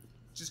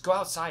 Just go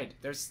outside.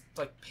 There's,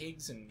 like,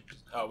 pigs and...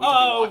 Oh, we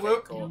could be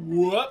walking. Cool.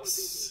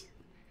 Whoops.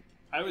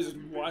 I was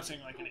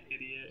watching like an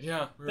idiot.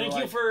 Yeah. Thank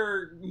you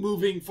for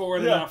moving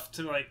forward enough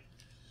to, like...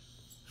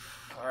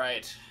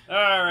 Alright.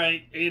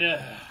 Alright,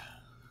 Ada.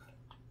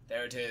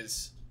 There it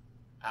is.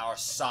 Our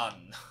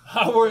son.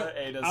 Our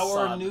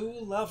son. new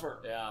lover.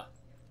 Yeah.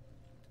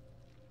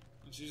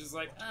 And she's just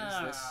like,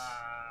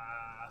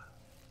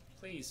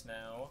 Please,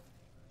 no.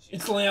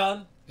 It's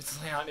Leon.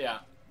 It's Leon, yeah.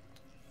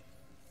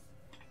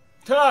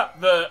 No.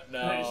 Sympathy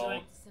at this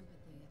point.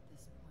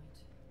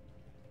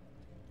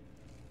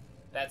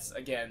 That's,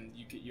 again,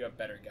 you have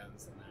better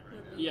guns than that,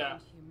 right? Yeah.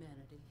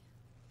 Humanity.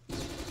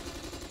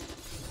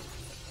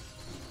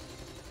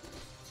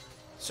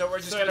 So we're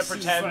just gonna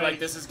pretend like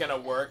this is gonna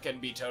work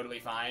and be totally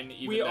fine,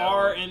 even we though...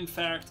 are, in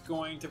fact,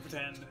 going to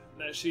pretend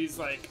that she's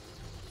like,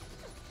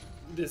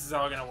 this is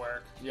all gonna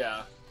work.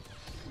 Yeah.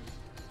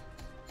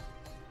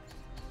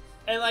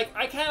 And, like,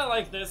 I kind of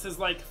like this as,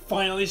 like,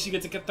 finally she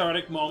gets a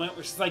cathartic moment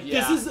where she's like,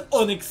 this is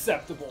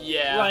unacceptable.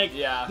 Yeah, like,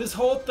 this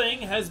whole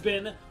thing has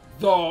been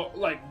the,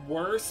 like,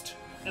 worst,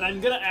 and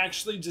I'm gonna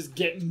actually just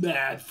get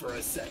mad for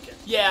a second.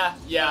 Yeah.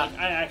 Like,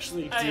 I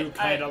actually do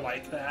kind of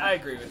like that. I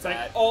agree with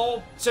that. Like,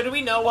 all... So do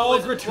we know what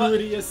was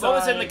gratuity aside? What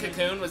was in the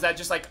cocoon? Was that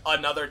just, like,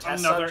 another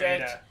test subject?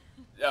 Ada.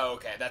 Oh,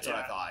 okay. That's what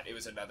I thought. It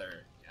was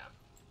another... Yeah.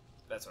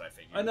 That's what I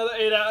figured. Another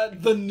Ada,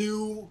 the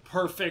new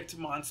perfect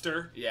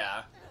monster.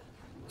 Yeah.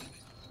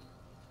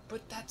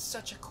 But that's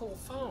such a cool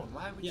phone.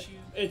 Why would you...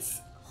 It's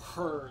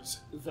hers,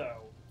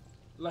 though.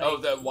 Like, oh,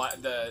 the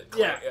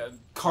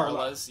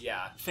Carla's.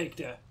 Yeah. Faked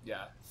it.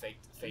 Yeah,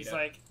 faked. It's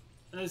like,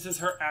 this is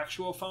her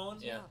actual phone?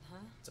 Yeah. Huh?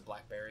 It's a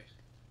BlackBerry.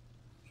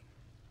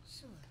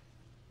 Sure.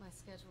 My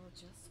schedule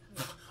just...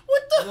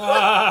 What the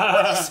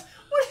fuck?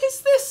 What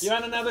is this? You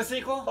want another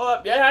sequel? Hold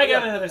up. Yeah, I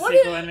got another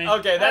sequel in me.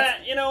 Okay,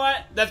 that's... you know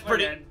what? That's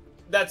pretty...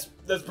 That's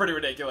pretty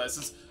ridiculous.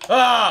 It's,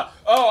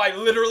 I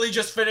literally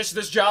just finished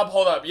this job.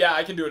 Hold up. Yeah,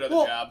 I can do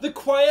another job. The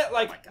quiet,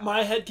 like,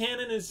 my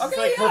headcanon is just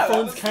like, her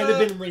phone's kind of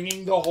been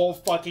ringing the whole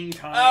fucking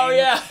time. Oh,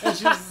 yeah. And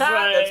she's like,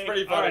 that's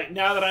pretty funny. Alright,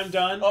 now that I'm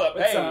done, hold up.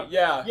 what's Hey, up?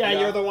 Yeah,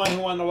 you're the one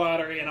who won the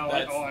lottery, and I'll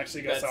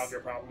actually go solve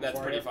your problem. That's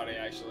pretty funny,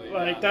 actually.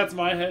 Like, that's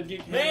my head.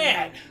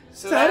 Man!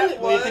 So what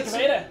do you think of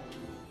Ada?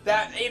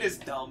 That Ada's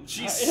dumb.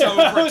 She's so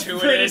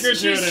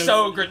gratuitous. She's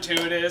so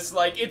gratuitous.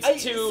 Like,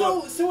 it's too...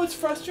 So it's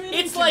frustrating.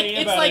 It's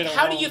like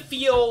how do you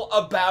feel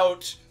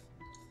about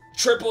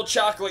triple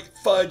chocolate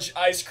fudge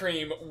ice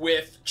cream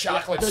with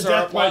chocolate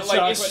syrup? Like,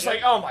 it's just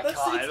like, oh my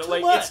god,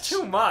 like, it's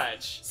too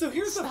much. So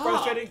here's the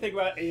frustrating thing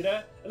about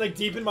Ada, and like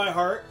deep in my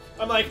heart,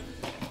 I'm like,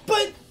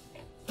 but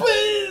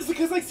it's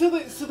because like so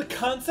the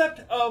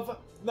concept of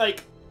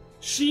like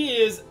she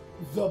is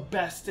the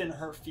best in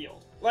her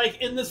field.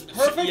 Like, in this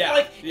perfect,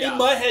 in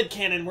my head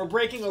canon, we're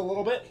breaking a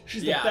little bit.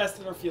 She's the best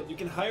in her field. You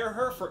can hire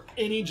her for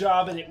any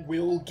job and it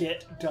will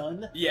get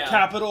done. Yeah.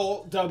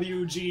 Capital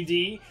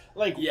WGD.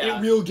 Like,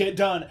 it will get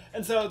done.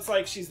 And so it's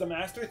like, she's the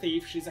master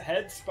thief. She's a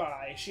head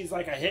spy. She's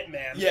like a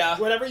hitman. Yeah.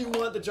 Whatever you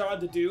want the job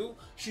to do,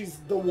 she's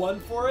the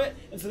one for it.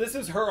 And so this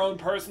is her own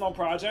personal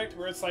project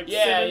where it's like,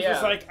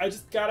 just like,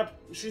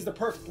 she's the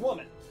perfect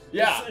woman.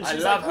 Yeah, and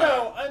she's I love like, her.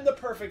 no, I'm the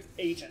perfect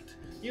agent.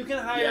 You can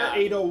hire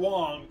Ada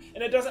Wong,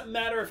 and it doesn't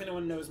matter if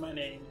anyone knows my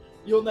name.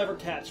 You'll never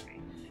catch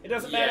me. It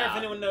doesn't matter if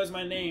anyone knows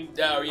my name.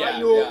 Oh, yeah,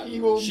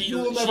 You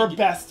will never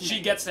best me. She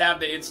gets to have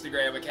the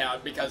Instagram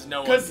account because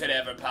no one could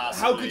ever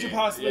possibly... How could you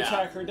possibly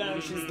track her down?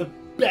 She's the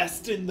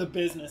best in the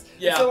business.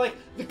 Yeah. And so, like,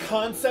 the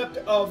concept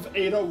of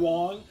Ada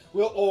Wong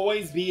will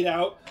always beat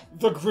out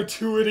the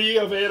gratuity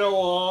of Ada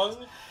Wong.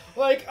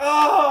 Like,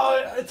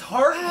 it's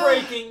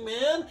heartbreaking,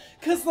 man.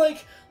 Because,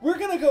 like, we're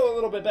going to go a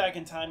little bit back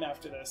in time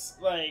after this.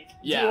 Like,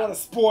 do you want to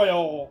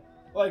spoil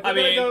Like, we're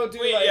gonna go do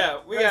we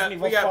Resident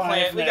Evil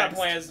 5 we got next.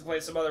 plans to play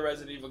some other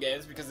Resident Evil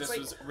games because this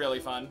was really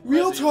fun.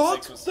 Real Resident Evil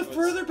talk, 6 was the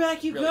further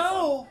back you really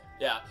go,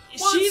 yeah.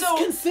 Well, she's so,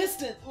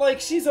 consistent. Like,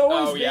 she's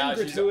always been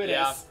gratuitous.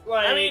 Yeah.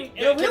 Like, I mean,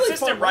 in a really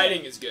consistent fun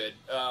writing way. is good.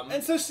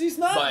 And so she's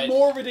not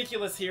more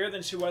ridiculous here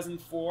than she was in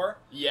 4.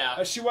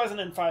 Yeah. She wasn't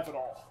in 5 at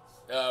all.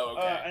 Oh,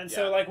 okay. And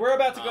so, like, we're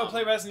about to go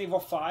play Resident Evil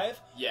 5.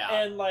 Yeah.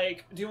 And,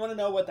 like, do you want to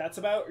know what that's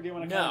about, or do you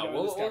want to kind of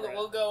go we'll go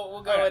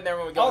in there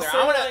when we go there.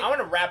 I want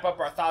to wrap up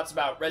our thoughts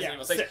about Resident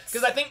Evil 6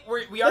 because I think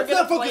we are going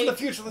to play. Let's not focus on the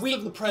future. Let's live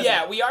in the present.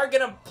 Yeah, we are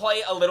going to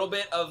play a little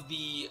bit of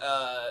the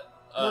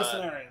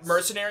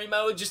mercenary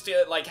mode just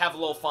to like have a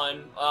little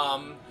fun.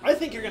 I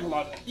think you're gonna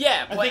love it.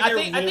 Yeah,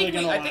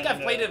 I think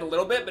I've played it a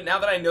little bit, but now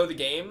that I know the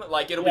game,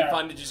 like it'll be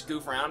fun to just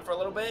goof around for a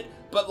little bit.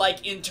 But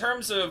like in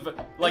terms of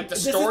like the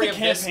story of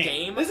this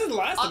game, this is the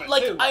last of it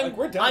like too.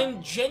 We're done.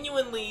 I'm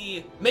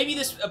genuinely, maybe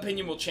this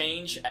opinion will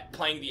change at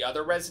playing the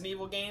other Resident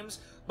Evil games,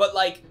 but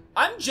like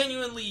I'm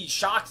genuinely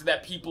shocked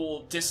that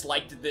people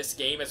disliked this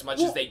game as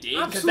much as they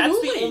did, because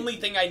that's the only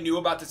thing I knew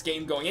about this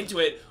game going into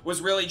it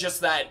was really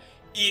just that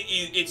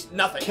it's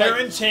nothing.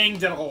 Karen Chang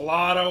did a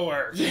lot of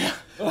work. Yeah.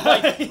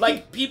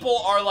 like people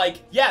are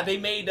like, yeah, they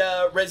made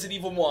Resident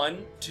Evil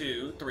 1,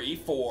 2, 3,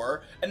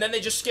 4, and then they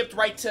just skipped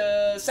right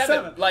to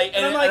 7. Like,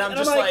 and I'm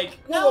just like,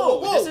 no,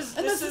 whoa.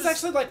 This is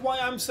actually like why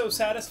I'm so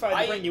satisfied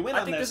to bring you in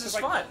on this. I think this is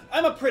like, fun.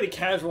 I'm a pretty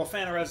casual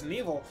fan of Resident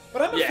Evil,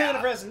 but I'm a fan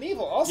of Resident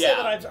Evil. I'll say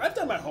that I've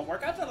done my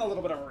homework. I've done a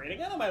little bit of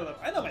reading. I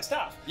know my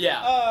stuff.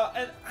 Yeah.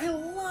 And I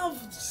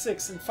love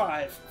 6 and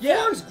 5.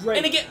 Yeah. 4 is great.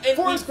 And again,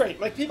 4 is great.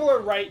 Like people are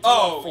right to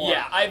love 4.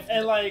 Yeah.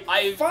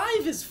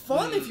 5 is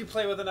fun if you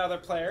play with another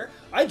player.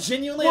 I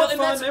genuinely have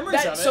fond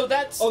memories of it. So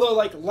that's although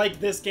like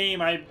this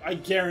game, I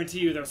guarantee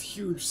you there's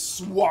huge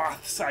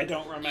swaths I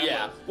don't remember.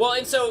 Yeah. Well,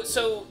 and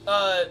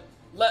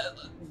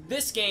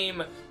this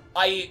game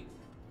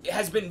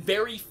has been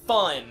very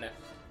fun,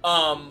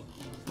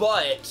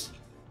 but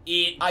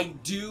I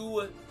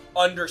do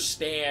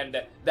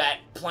understand that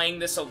playing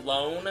this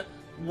alone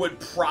would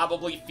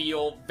probably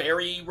feel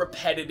very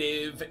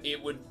repetitive.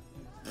 It would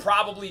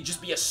probably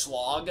just be a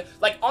slog.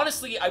 Like,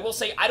 honestly, I will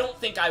say, I don't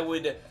think I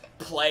would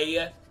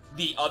play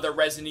the other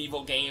Resident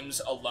Evil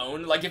games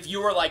alone. Like, if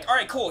you were like,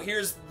 alright, cool,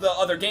 here's the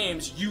other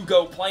games, you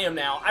go play them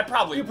now, I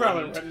probably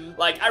wouldn't.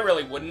 Like, I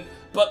really wouldn't.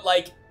 But,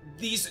 like,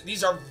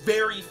 these are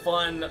very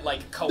fun,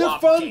 like, co-op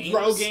games. They're fun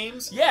bro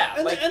games. Yeah.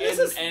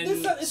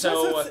 It's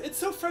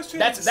so frustrating.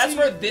 That's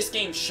where this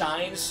game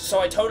shines, so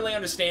I totally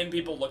understand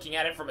people looking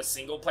at it from a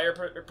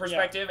single-player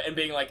perspective and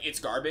being like, it's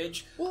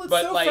garbage. Well, it's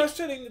so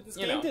frustrating that this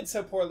game did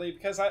so poorly,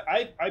 because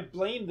I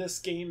blame this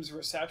game's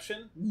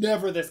reception.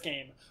 Never this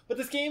game. But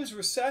this game's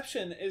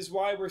reception is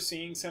why we're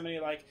seeing so many,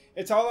 like,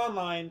 it's all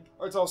online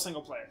or it's all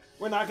single-player.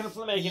 We're not going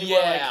to make any more,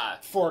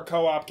 like, 4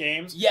 co-op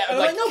games. Yeah, and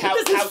like, no,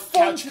 couch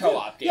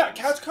co-op games. Yeah,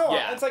 couch co-op.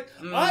 Yeah. And it's like,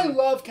 I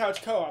love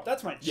couch co-op.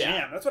 That's my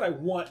jam. That's what I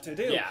want to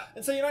do. Yeah.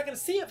 And so you're not going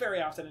to see it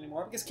very often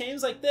anymore, because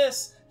games like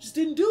this just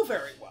didn't do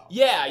very well.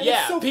 Yeah,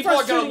 and so people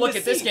are going to look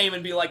at this game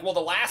and be like, well,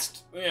 the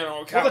last,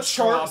 couch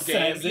co-op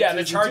game. Yeah,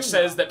 the chart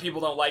says that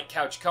people don't like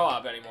couch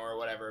co-op anymore or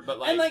whatever. But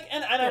like,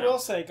 and I will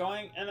say,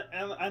 and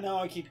I know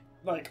I keep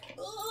like,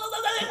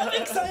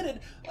 I'm excited.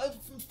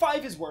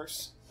 5 is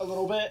worse a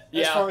little bit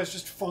as far as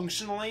just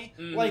functionally.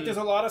 Like, there's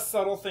a lot of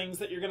subtle things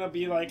that you're gonna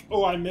be like,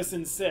 oh, I'm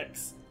missing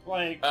 6.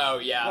 Like,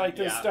 like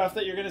there's stuff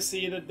that you're gonna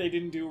see that they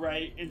didn't do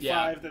right in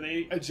 5 that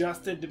they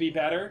adjusted to be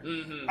better.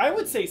 I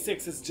would say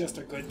 6 is just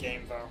a good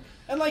game though.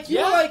 And like you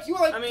were like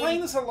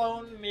playing this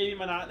alone, maybe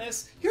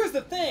monotonous. Here's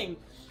the thing.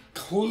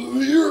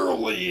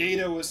 Clearly,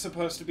 Ada was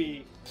supposed to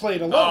be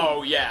played alone.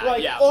 Oh yeah,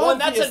 like, yeah. Well,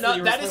 that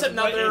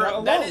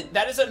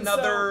is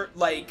another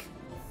like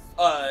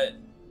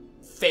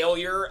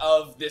failure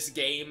of this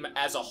game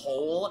as a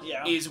whole.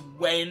 Is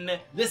when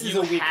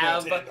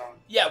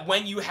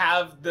when you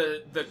have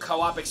the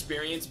co-op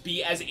experience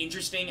be as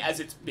interesting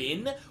as it's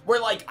been. Where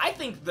like I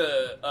think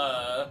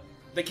the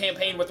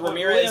campaign with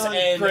Ramirez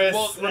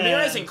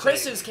Ramirez and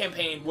Chris's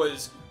campaign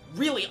was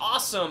really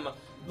awesome.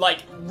 Like,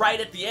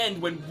 right at the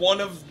end, when one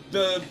of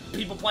the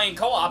people playing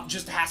co-op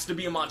just has to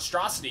be a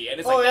monstrosity. And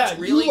it's like, that's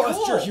really cool. You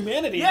lost your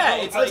humanity. Yeah,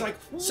 it's like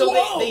so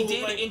they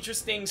did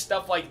interesting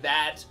stuff like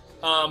that.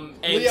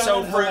 And Leon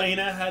so and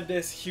Helena had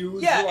this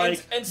huge,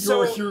 and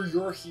so,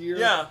 you're here.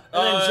 Yeah.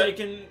 And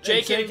then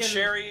Jake and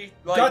Sherry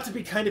got to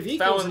be kind of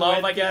equals. Fell in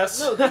love, I guess.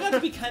 No, they got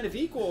to be kind of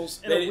equals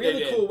in a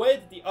really cool way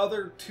that the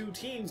other 2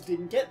 teams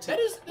didn't get to.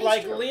 That's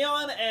like, true.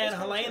 Leon and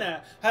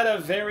Helena had a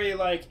very,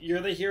 like,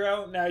 you're the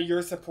hero, now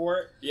you're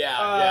support.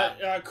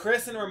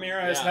 Chris and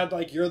Ramirez had,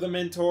 like, you're the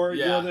mentor,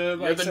 you're the,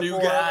 like, you're the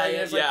support. new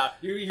guy.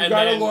 You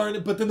gotta learn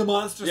it, but then the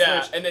monster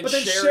switch. And then but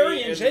then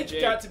Sherry and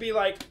Jake got to be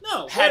like,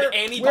 no, had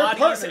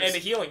antibodies and a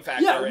healing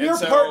factor. Yeah, we're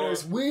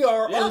partners. We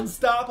are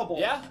unstoppable.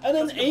 Yeah, and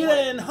then Ada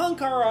and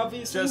Hunk are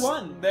obviously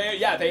one.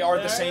 They are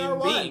the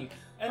same being.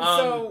 And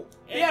so,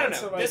 I don't know.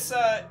 So, like, this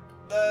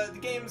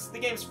the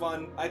game's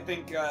fun. I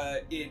think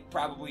it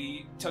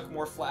probably took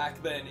more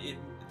flack than it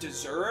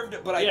deserved,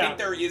 but I think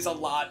there is a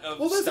lot of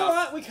there's stuff. a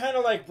lot we kind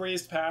of like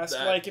breezed past.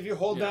 Like if you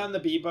hold down the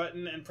B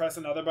button and press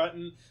another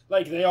button,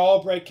 like they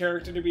all break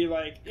character to be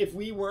like, if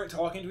we weren't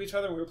talking to each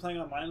other, we were playing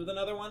online with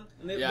another one,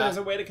 and there's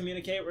a way to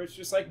communicate where it's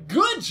just like,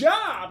 good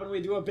job, and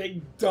we do a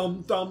big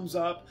dumb thumbs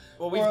up.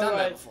 Well, we've done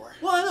that before.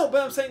 Well, I know,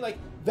 but I'm saying like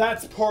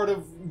that's part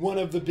of one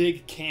of the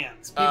big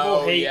cans.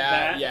 People hate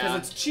that because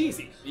it's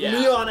cheesy.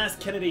 Leon S.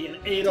 Kennedy and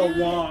Ada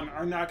Wong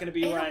are not going to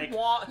be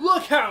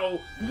look how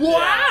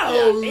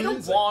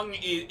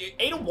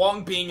Ada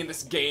Wong being in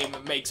this game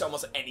makes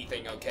almost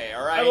anything okay.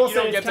 All right, I will you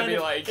say don't get to be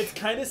like. It's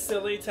kind of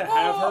silly to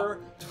have her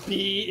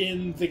be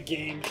in the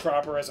game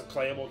proper as a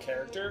playable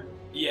character.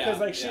 Yeah, because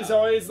like she's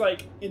always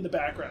like in the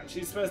background.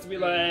 She's supposed to be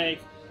like.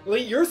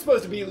 You're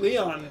supposed to be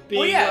Leon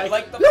being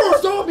like there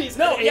are zombies.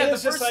 No,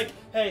 it's just like,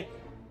 hey,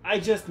 I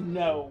just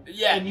know.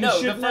 Yeah, and you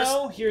should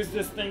know. Here's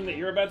this thing that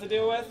you're about to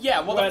deal with. Yeah,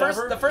 well,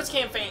 the first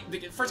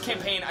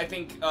campaign, I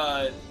think,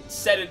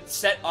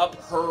 set up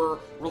her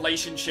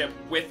relationship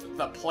with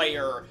the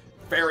player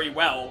very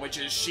well, which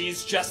is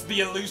she's just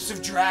the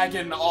elusive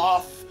dragon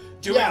off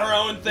doing her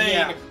own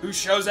thing, who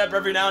shows up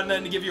every now and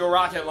then to give you a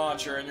rocket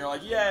launcher, and you're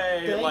like,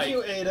 yay! Thank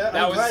you, Ada.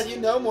 I'm glad you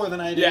know more than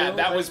I do. Yeah,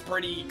 that was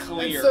pretty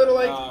clear. And so to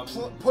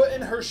like put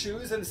in her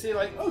shoes and see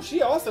like, oh,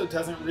 she also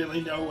doesn't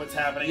really know what's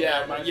happening.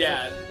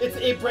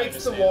 It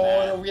breaks the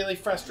wall in a really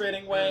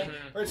frustrating way,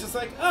 where it's just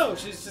like, oh,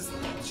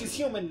 she's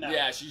human now.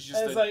 Yeah, she's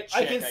just. And it's like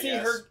chick, I can see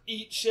her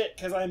eat shit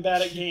because I'm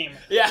bad at game.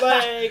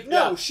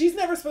 Like she's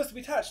never supposed to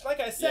be touched. Like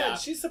I said,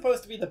 she's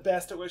supposed to be the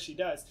best at what she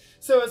does.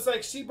 So it's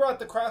like she brought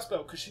the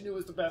crossbow because she knew it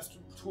was the best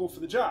tool for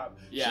the job.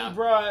 Yeah. She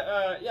brought,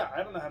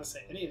 I don't know how to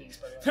say any of these,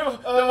 by the way.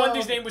 The one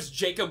whose name was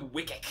Jacob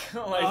Wickick.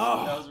 That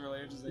was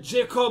really interesting.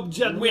 Jacob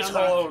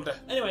Withold.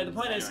 Anyway, the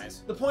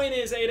point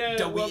is Ada,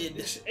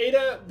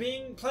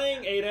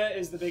 playing Ada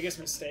is the biggest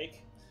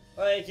mistake.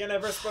 Like, you're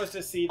never supposed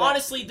to see that,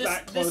 honestly,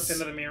 that close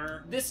into the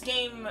mirror. This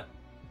game,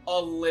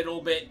 a little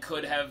bit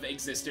could have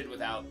existed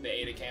without the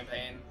Ada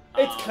campaign.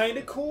 It's kind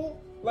of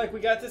cool. Like,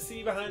 we got to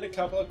see behind a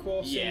couple of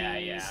cool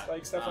scenes,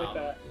 like stuff like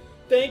that.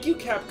 Thank you,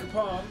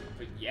 Capcom.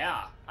 But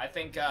yeah, I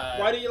think.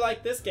 Why do you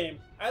like this game?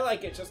 I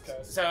like it just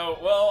cause. So,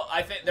 well,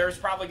 I think there's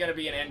probably going to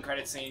be an end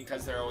credit scene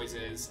because there always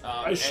is.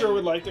 I sure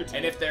would like there to.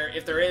 And if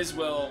there is,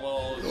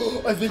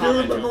 we'll. I think I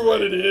remember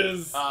what it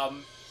is.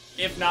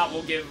 If not,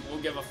 we'll give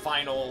a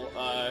final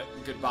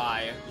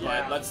goodbye.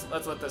 Yeah. But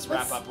let's let this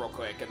wrap up real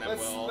quick, and then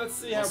we'll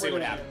see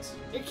what happens.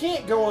 It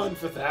can't go on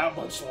for that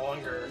much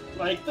longer.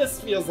 Like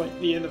this feels like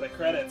the end of the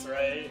credits,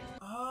 right?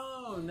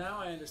 Oh, now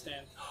I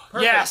understand.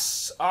 Perfect.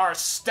 Yes, our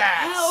stats.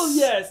 Hell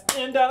yes,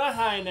 end on a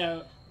high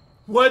note.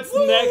 What's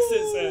next?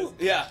 It says.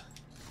 Yeah.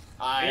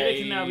 Ada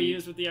can now be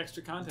used with the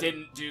extra content.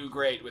 Didn't do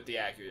great with the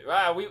accuracy.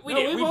 We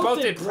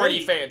both did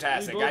pretty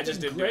fantastic. I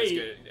just didn't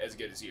do as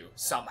good as you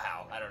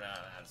somehow. I don't know.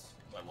 That's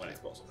what it's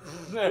supposed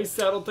to. We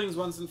settled things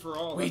once and for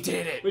all. We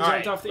did it. We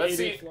jumped off the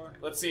 80th floor.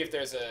 Let's see if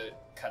there's a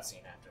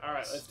cutscene after. All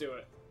right, let's do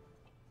it.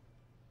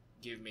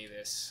 Give me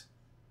this.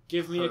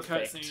 Give me a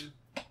cutscene.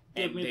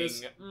 Give me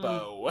this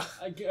bow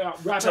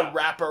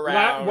wrap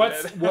around.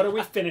 What are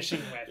we finishing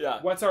with?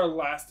 Yeah. What's our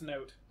last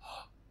note?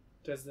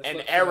 Does this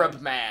An Arab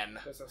man.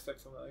 Does this look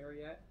familiar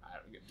yet?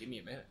 Give me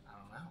a minute. I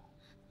don't know.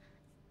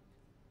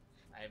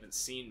 I haven't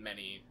seen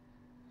many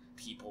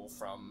people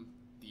from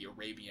the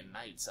Arabian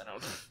Nights. I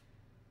don't know.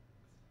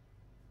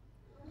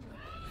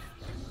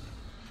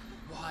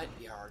 What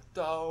are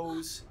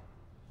those?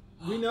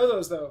 We know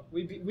those though.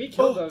 We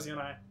killed those, you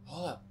and I.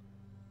 Hold up.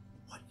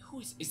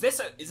 Is this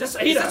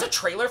a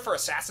trailer for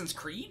Assassin's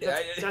Creed?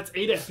 That's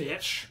Ada,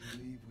 bitch. I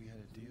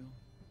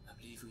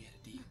believe we had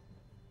a deal.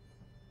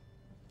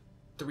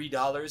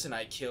 $3 and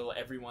I kill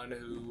everyone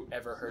who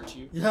ever hurt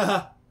you.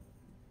 Yeah.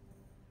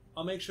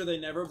 I'll make sure they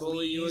never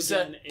bully you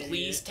again.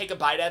 Please take a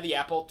bite out of the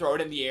apple, throw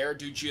it in the air,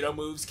 do judo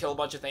moves, kill a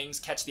bunch of things,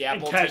 catch the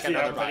apple, take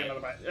another bite.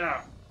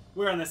 Yeah.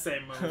 We're on the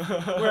same move.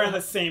 We're on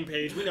the same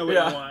page. We know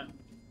what we want.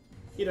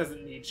 He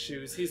doesn't need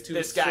shoes. He's too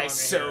This guy's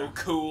so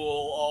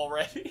cool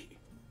already.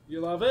 You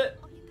love it?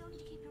 Are you going to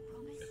keep your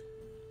promise?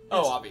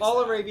 Obviously.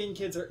 All Arabian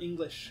kids are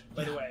English,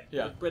 by the way.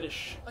 Yeah. They're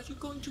British. Are you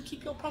going to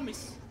keep your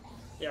promise?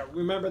 Yeah,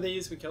 remember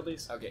these? We killed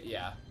these. Okay,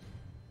 yeah.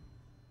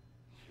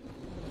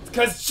 It's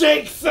because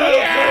Jake's so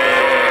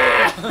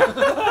cool!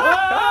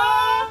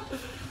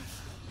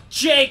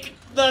 Jake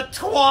the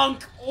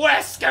Twonk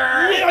Wesker!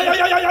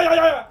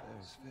 That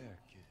was fair,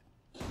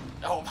 kid.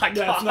 Oh my god.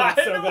 That's not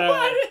so bad.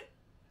 What?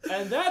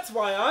 And that's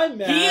why I'm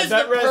mad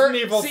that Resident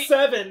Evil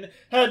 7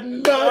 had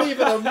not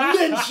even a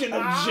mention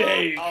of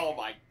Jake. Oh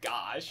my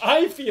gosh.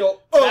 I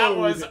feel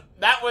owed.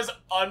 That was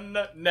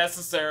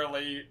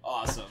unnecessarily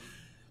awesome.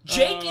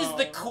 Jake is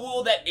the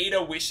cool that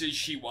Ada wishes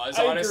she was,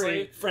 honestly. I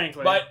agree,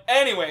 frankly. But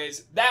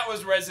anyways, that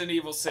was Resident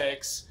Evil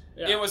 6.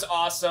 Yeah. It was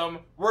awesome.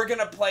 We're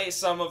gonna play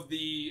some of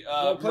the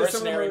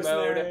mercenary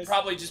mode.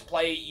 Probably just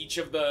play each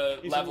of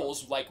the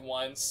levels like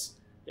once.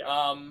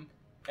 Yeah.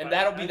 And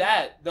that'll be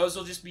that. Those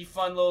will just be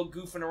fun little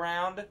goofing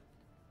around.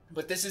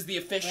 But this is the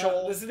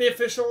official.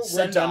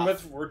 We're done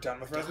with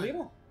Resident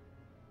Evil.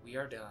 We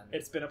are done.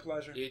 It's been a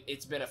pleasure.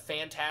 It's been a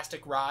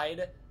fantastic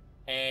ride.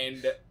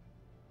 And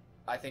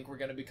I think we're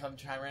gonna become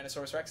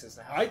Tyrannosaurus Rexes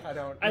now.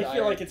 I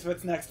feel like it's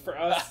what's next for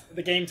us.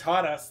 The game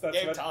taught us.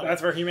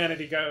 That's where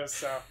humanity goes.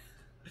 So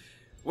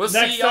we'll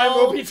next see time y'all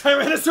we'll be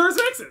Tyrannosaurus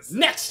Rexes.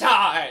 next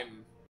time.